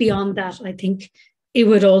think beyond that, I think it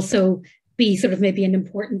would also be sort of maybe an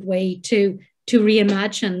important way to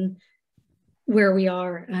reimagine where we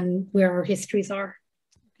are and where our histories are.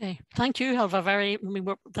 Okay, thank you, Elva.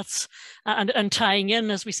 That's and tying in,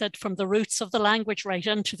 as we said, from the roots of the language right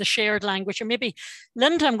into the shared language. And maybe,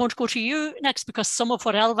 Linda, I'm going to go to you next, because some of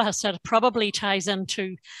what Elva has said probably ties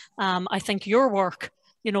into, I think, your work,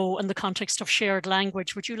 in the context of shared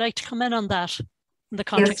language. Would you like to come in on that, in the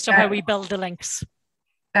context of how we build the links?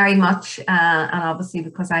 Very much, and obviously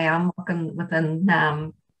because I am working within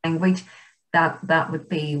language, that would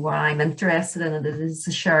be what I'm interested in. It is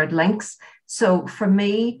the shared links. So for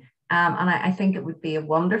me, and I think it would be a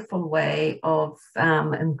wonderful way of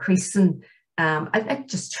increasing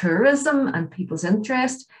just tourism and people's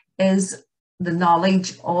interest, is the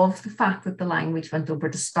knowledge of the fact that the language went over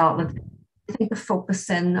to Scotland. I think the focus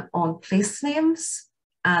in on place names,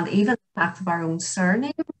 and even the fact of our own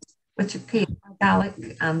surnames, which are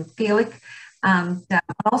Gaelic and Gaelic. And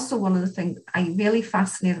also one of the things I really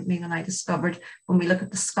fascinated me when I discovered, when we look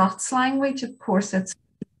at the Scots language, of course, it's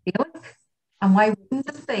Gaelic. And why wouldn't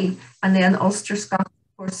it be? And then Ulster Scots,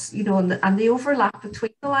 of course, and the overlap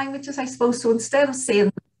between the languages, I suppose. So instead of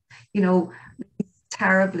saying,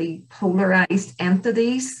 terribly polarized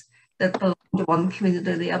entities that belong to one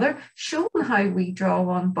community or the other, showing how we draw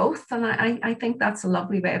on both. And I think that's a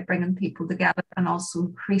lovely way of bringing people together, and also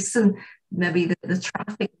increasing maybe the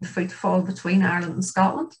traffic, the footfall between Ireland and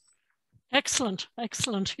Scotland. Excellent,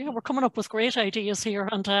 excellent. Yeah, we're coming up with great ideas here,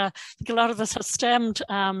 and I think a lot of this has stemmed.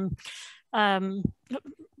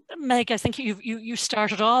 Meg, I think you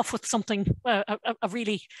started off with something a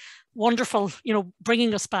really wonderful,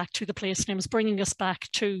 bringing us back to the place names, bringing us back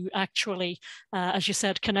to actually, as you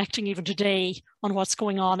said, connecting even today on what's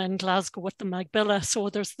going on in Glasgow with the Magbilla. So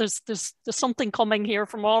there's something coming here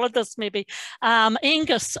from all of this, maybe.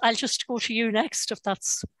 Angus, I'll just go to you next, if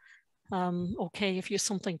that's okay, if you have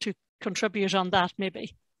something to contribute on that,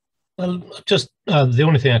 maybe. Well, just the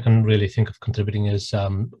only thing I can really think of contributing is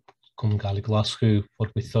Colmcille Glasgow.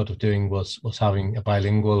 What we thought of doing was having a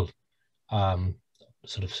bilingual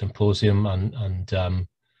sort of symposium and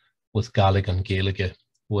with Gaelic and Gaeilge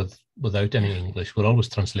without any English. We're always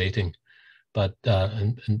translating, but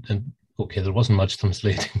and okay, there wasn't much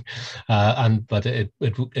translating, but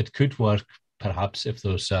it could work perhaps if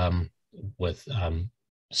there's with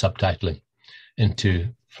subtitling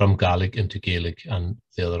from Gaelic into Gaelic and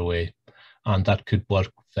the other way. And that could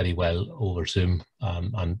work very well over Zoom,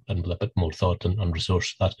 and with a bit more thought and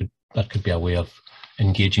resource. That could be a way of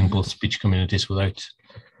engaging both speech communities without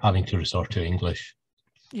having to resort to English.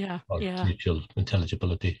 Or mutual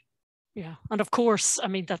intelligibility. Yeah, and of course, I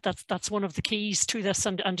mean that's one of the keys to this,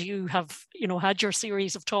 and you have had your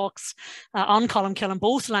series of talks on Colmcille in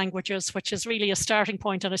both languages, which is really a starting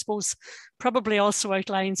point, and I suppose probably also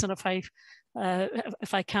outlines, and if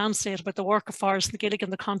I can say it, about the work of Forrest and Gaelic in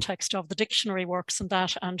the context of the dictionary works and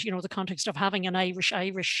that, and the context of having an Irish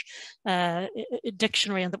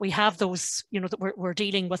dictionary, and that we have those, that we're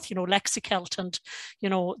dealing with, Lexicelt, and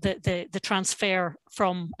the transfer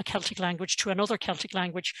from a Celtic language to another Celtic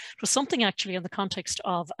language. It was something actually in the context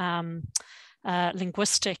of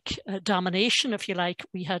linguistic domination, if you like.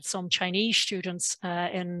 We had some Chinese students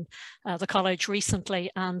in the college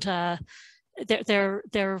recently, and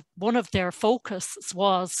one of their focuses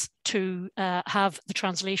was to have the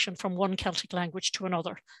translation from one Celtic language to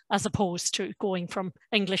another, as opposed to going from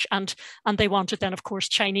English, and they wanted then, of course,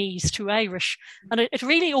 Chinese to Irish. And it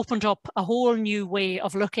really opened up a whole new way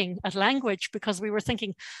of looking at language, because we were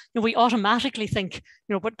thinking, we automatically think,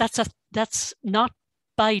 but that's not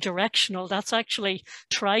bi-directional, that's actually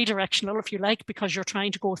tri-directional, if you like, because you're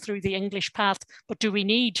trying to go through the English path. But do we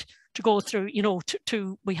need to go through,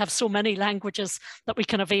 we have so many languages that we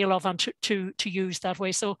can avail of and to use that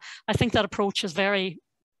way. So I think that approach is very,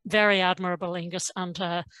 very admirable, Angus, and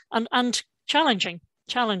challenging.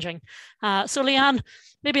 So Leanne,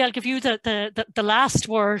 maybe I'll give you the last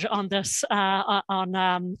word on this,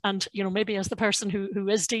 and maybe as the person who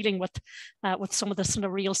is dealing with some of this in a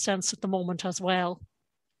real sense at the moment as well.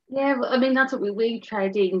 Yeah, well, I mean, that's what we try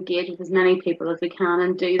to engage with as many people as we can,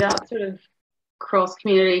 and do that sort of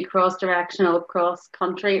cross-community, cross-directional,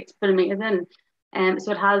 cross-country. It's been amazing.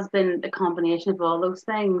 So it has been a combination of all those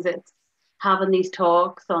things. It's having these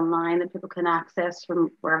talks online that people can access from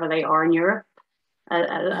wherever they are in Europe,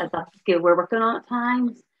 as that skill we're working on at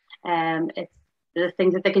times. It's the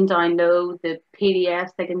things that they can download, the PDFs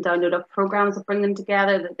they can download of programs that bring them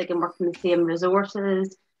together, that they can work from the same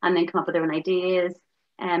resources and then come up with their own ideas.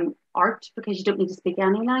 Art, because you don't need to speak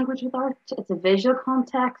any language with art. It's a visual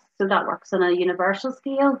context, so that works on a universal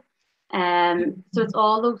scale. So it's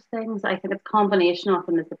all those things. I think a combination of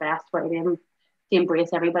them is the best way to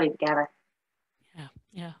embrace everybody together.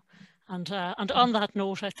 Yeah. And on that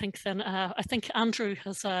note, I think Andrew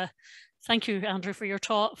has. Thank you, Andrew,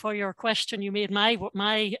 for your question. You made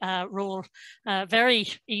my role very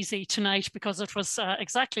easy tonight, because it was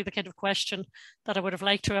exactly the kind of question that I would have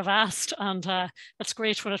liked to have asked, and it's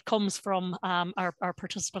great when it comes from our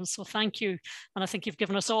participants. So thank you, and I think you've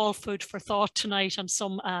given us all food for thought tonight, and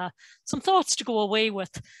some thoughts to go away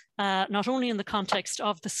with, not only in the context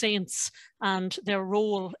of the saints and their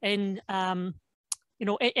role in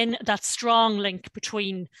in that strong link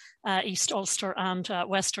between East Ulster and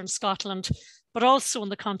Western Scotland, but also in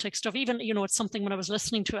the context of even, it's something when I was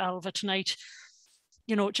listening to Elva tonight,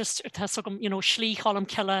 just it has some, Slí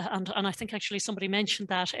Colmcille, and I think actually somebody mentioned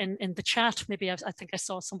that in the chat. Maybe I think I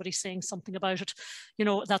saw somebody saying something about it,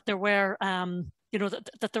 that there were,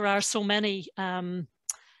 that there are so many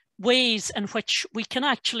ways in which we can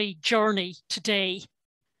actually journey today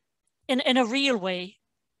in a real way,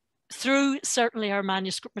 through certainly our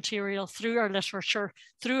manuscript material, through our literature,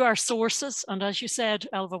 through our sources, and as you said,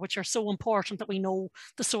 Elva, which are so important that we know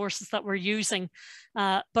the sources that we're using,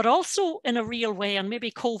 but also in a real way. And maybe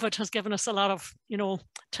COVID has given us a lot of,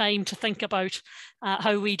 time to think about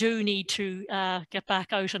how we do need to get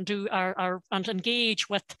back out and do and engage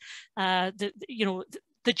with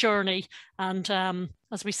the journey, and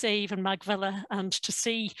as we say, even Magvilla, and to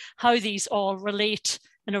see how these all relate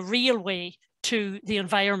in a real way to the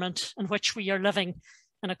environment in which we are living,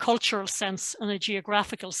 in a cultural sense, in a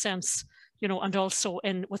geographical sense, and also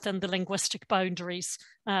within the linguistic boundaries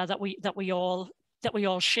that we all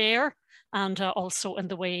share, and also in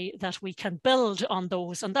the way that we can build on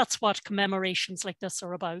those. And that's what commemorations like this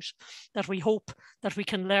are about, that we hope that we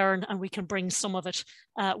can learn and we can bring some of it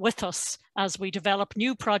with us as we develop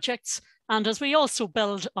new projects, and as we also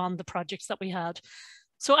build on the projects that we had.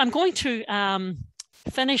 So I'm going to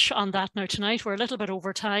finish on that now tonight. We're a little bit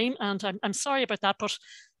over time, and I'm sorry about that, but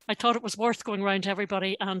I thought it was worth going around to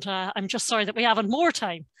everybody, and I'm just sorry that we haven't more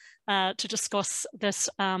time to discuss this.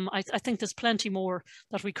 I think there's plenty more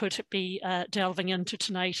that we could be delving into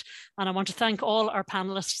tonight, and I want to thank all our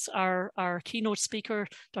panelists, our keynote speaker,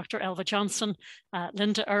 Dr. Elva Johnston,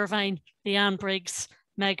 Linda Irvine, Leanne Briggs,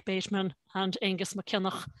 Meg Bateman, and Angus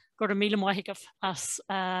McKinnock. Gura míle maithigh as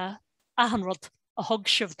Ahanrod a hug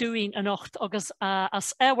sibh dúin a nocht agus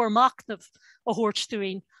as ewer machnamh a húirt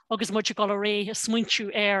dúin agus muid go ré a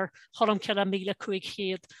smuintú Colmcille míle cuig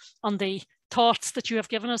chéad on the thoughts that you have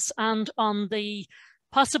given us and on the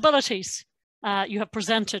possibilities you have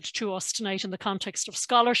presented to us tonight in the context of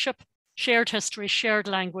scholarship, shared history, shared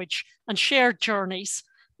language, and shared journeys,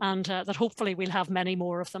 and that hopefully we'll have many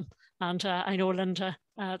more of them. And I know, Linda,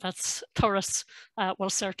 that's Thuras will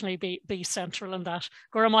certainly be central in that.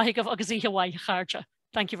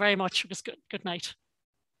 Thank you very much. Good night.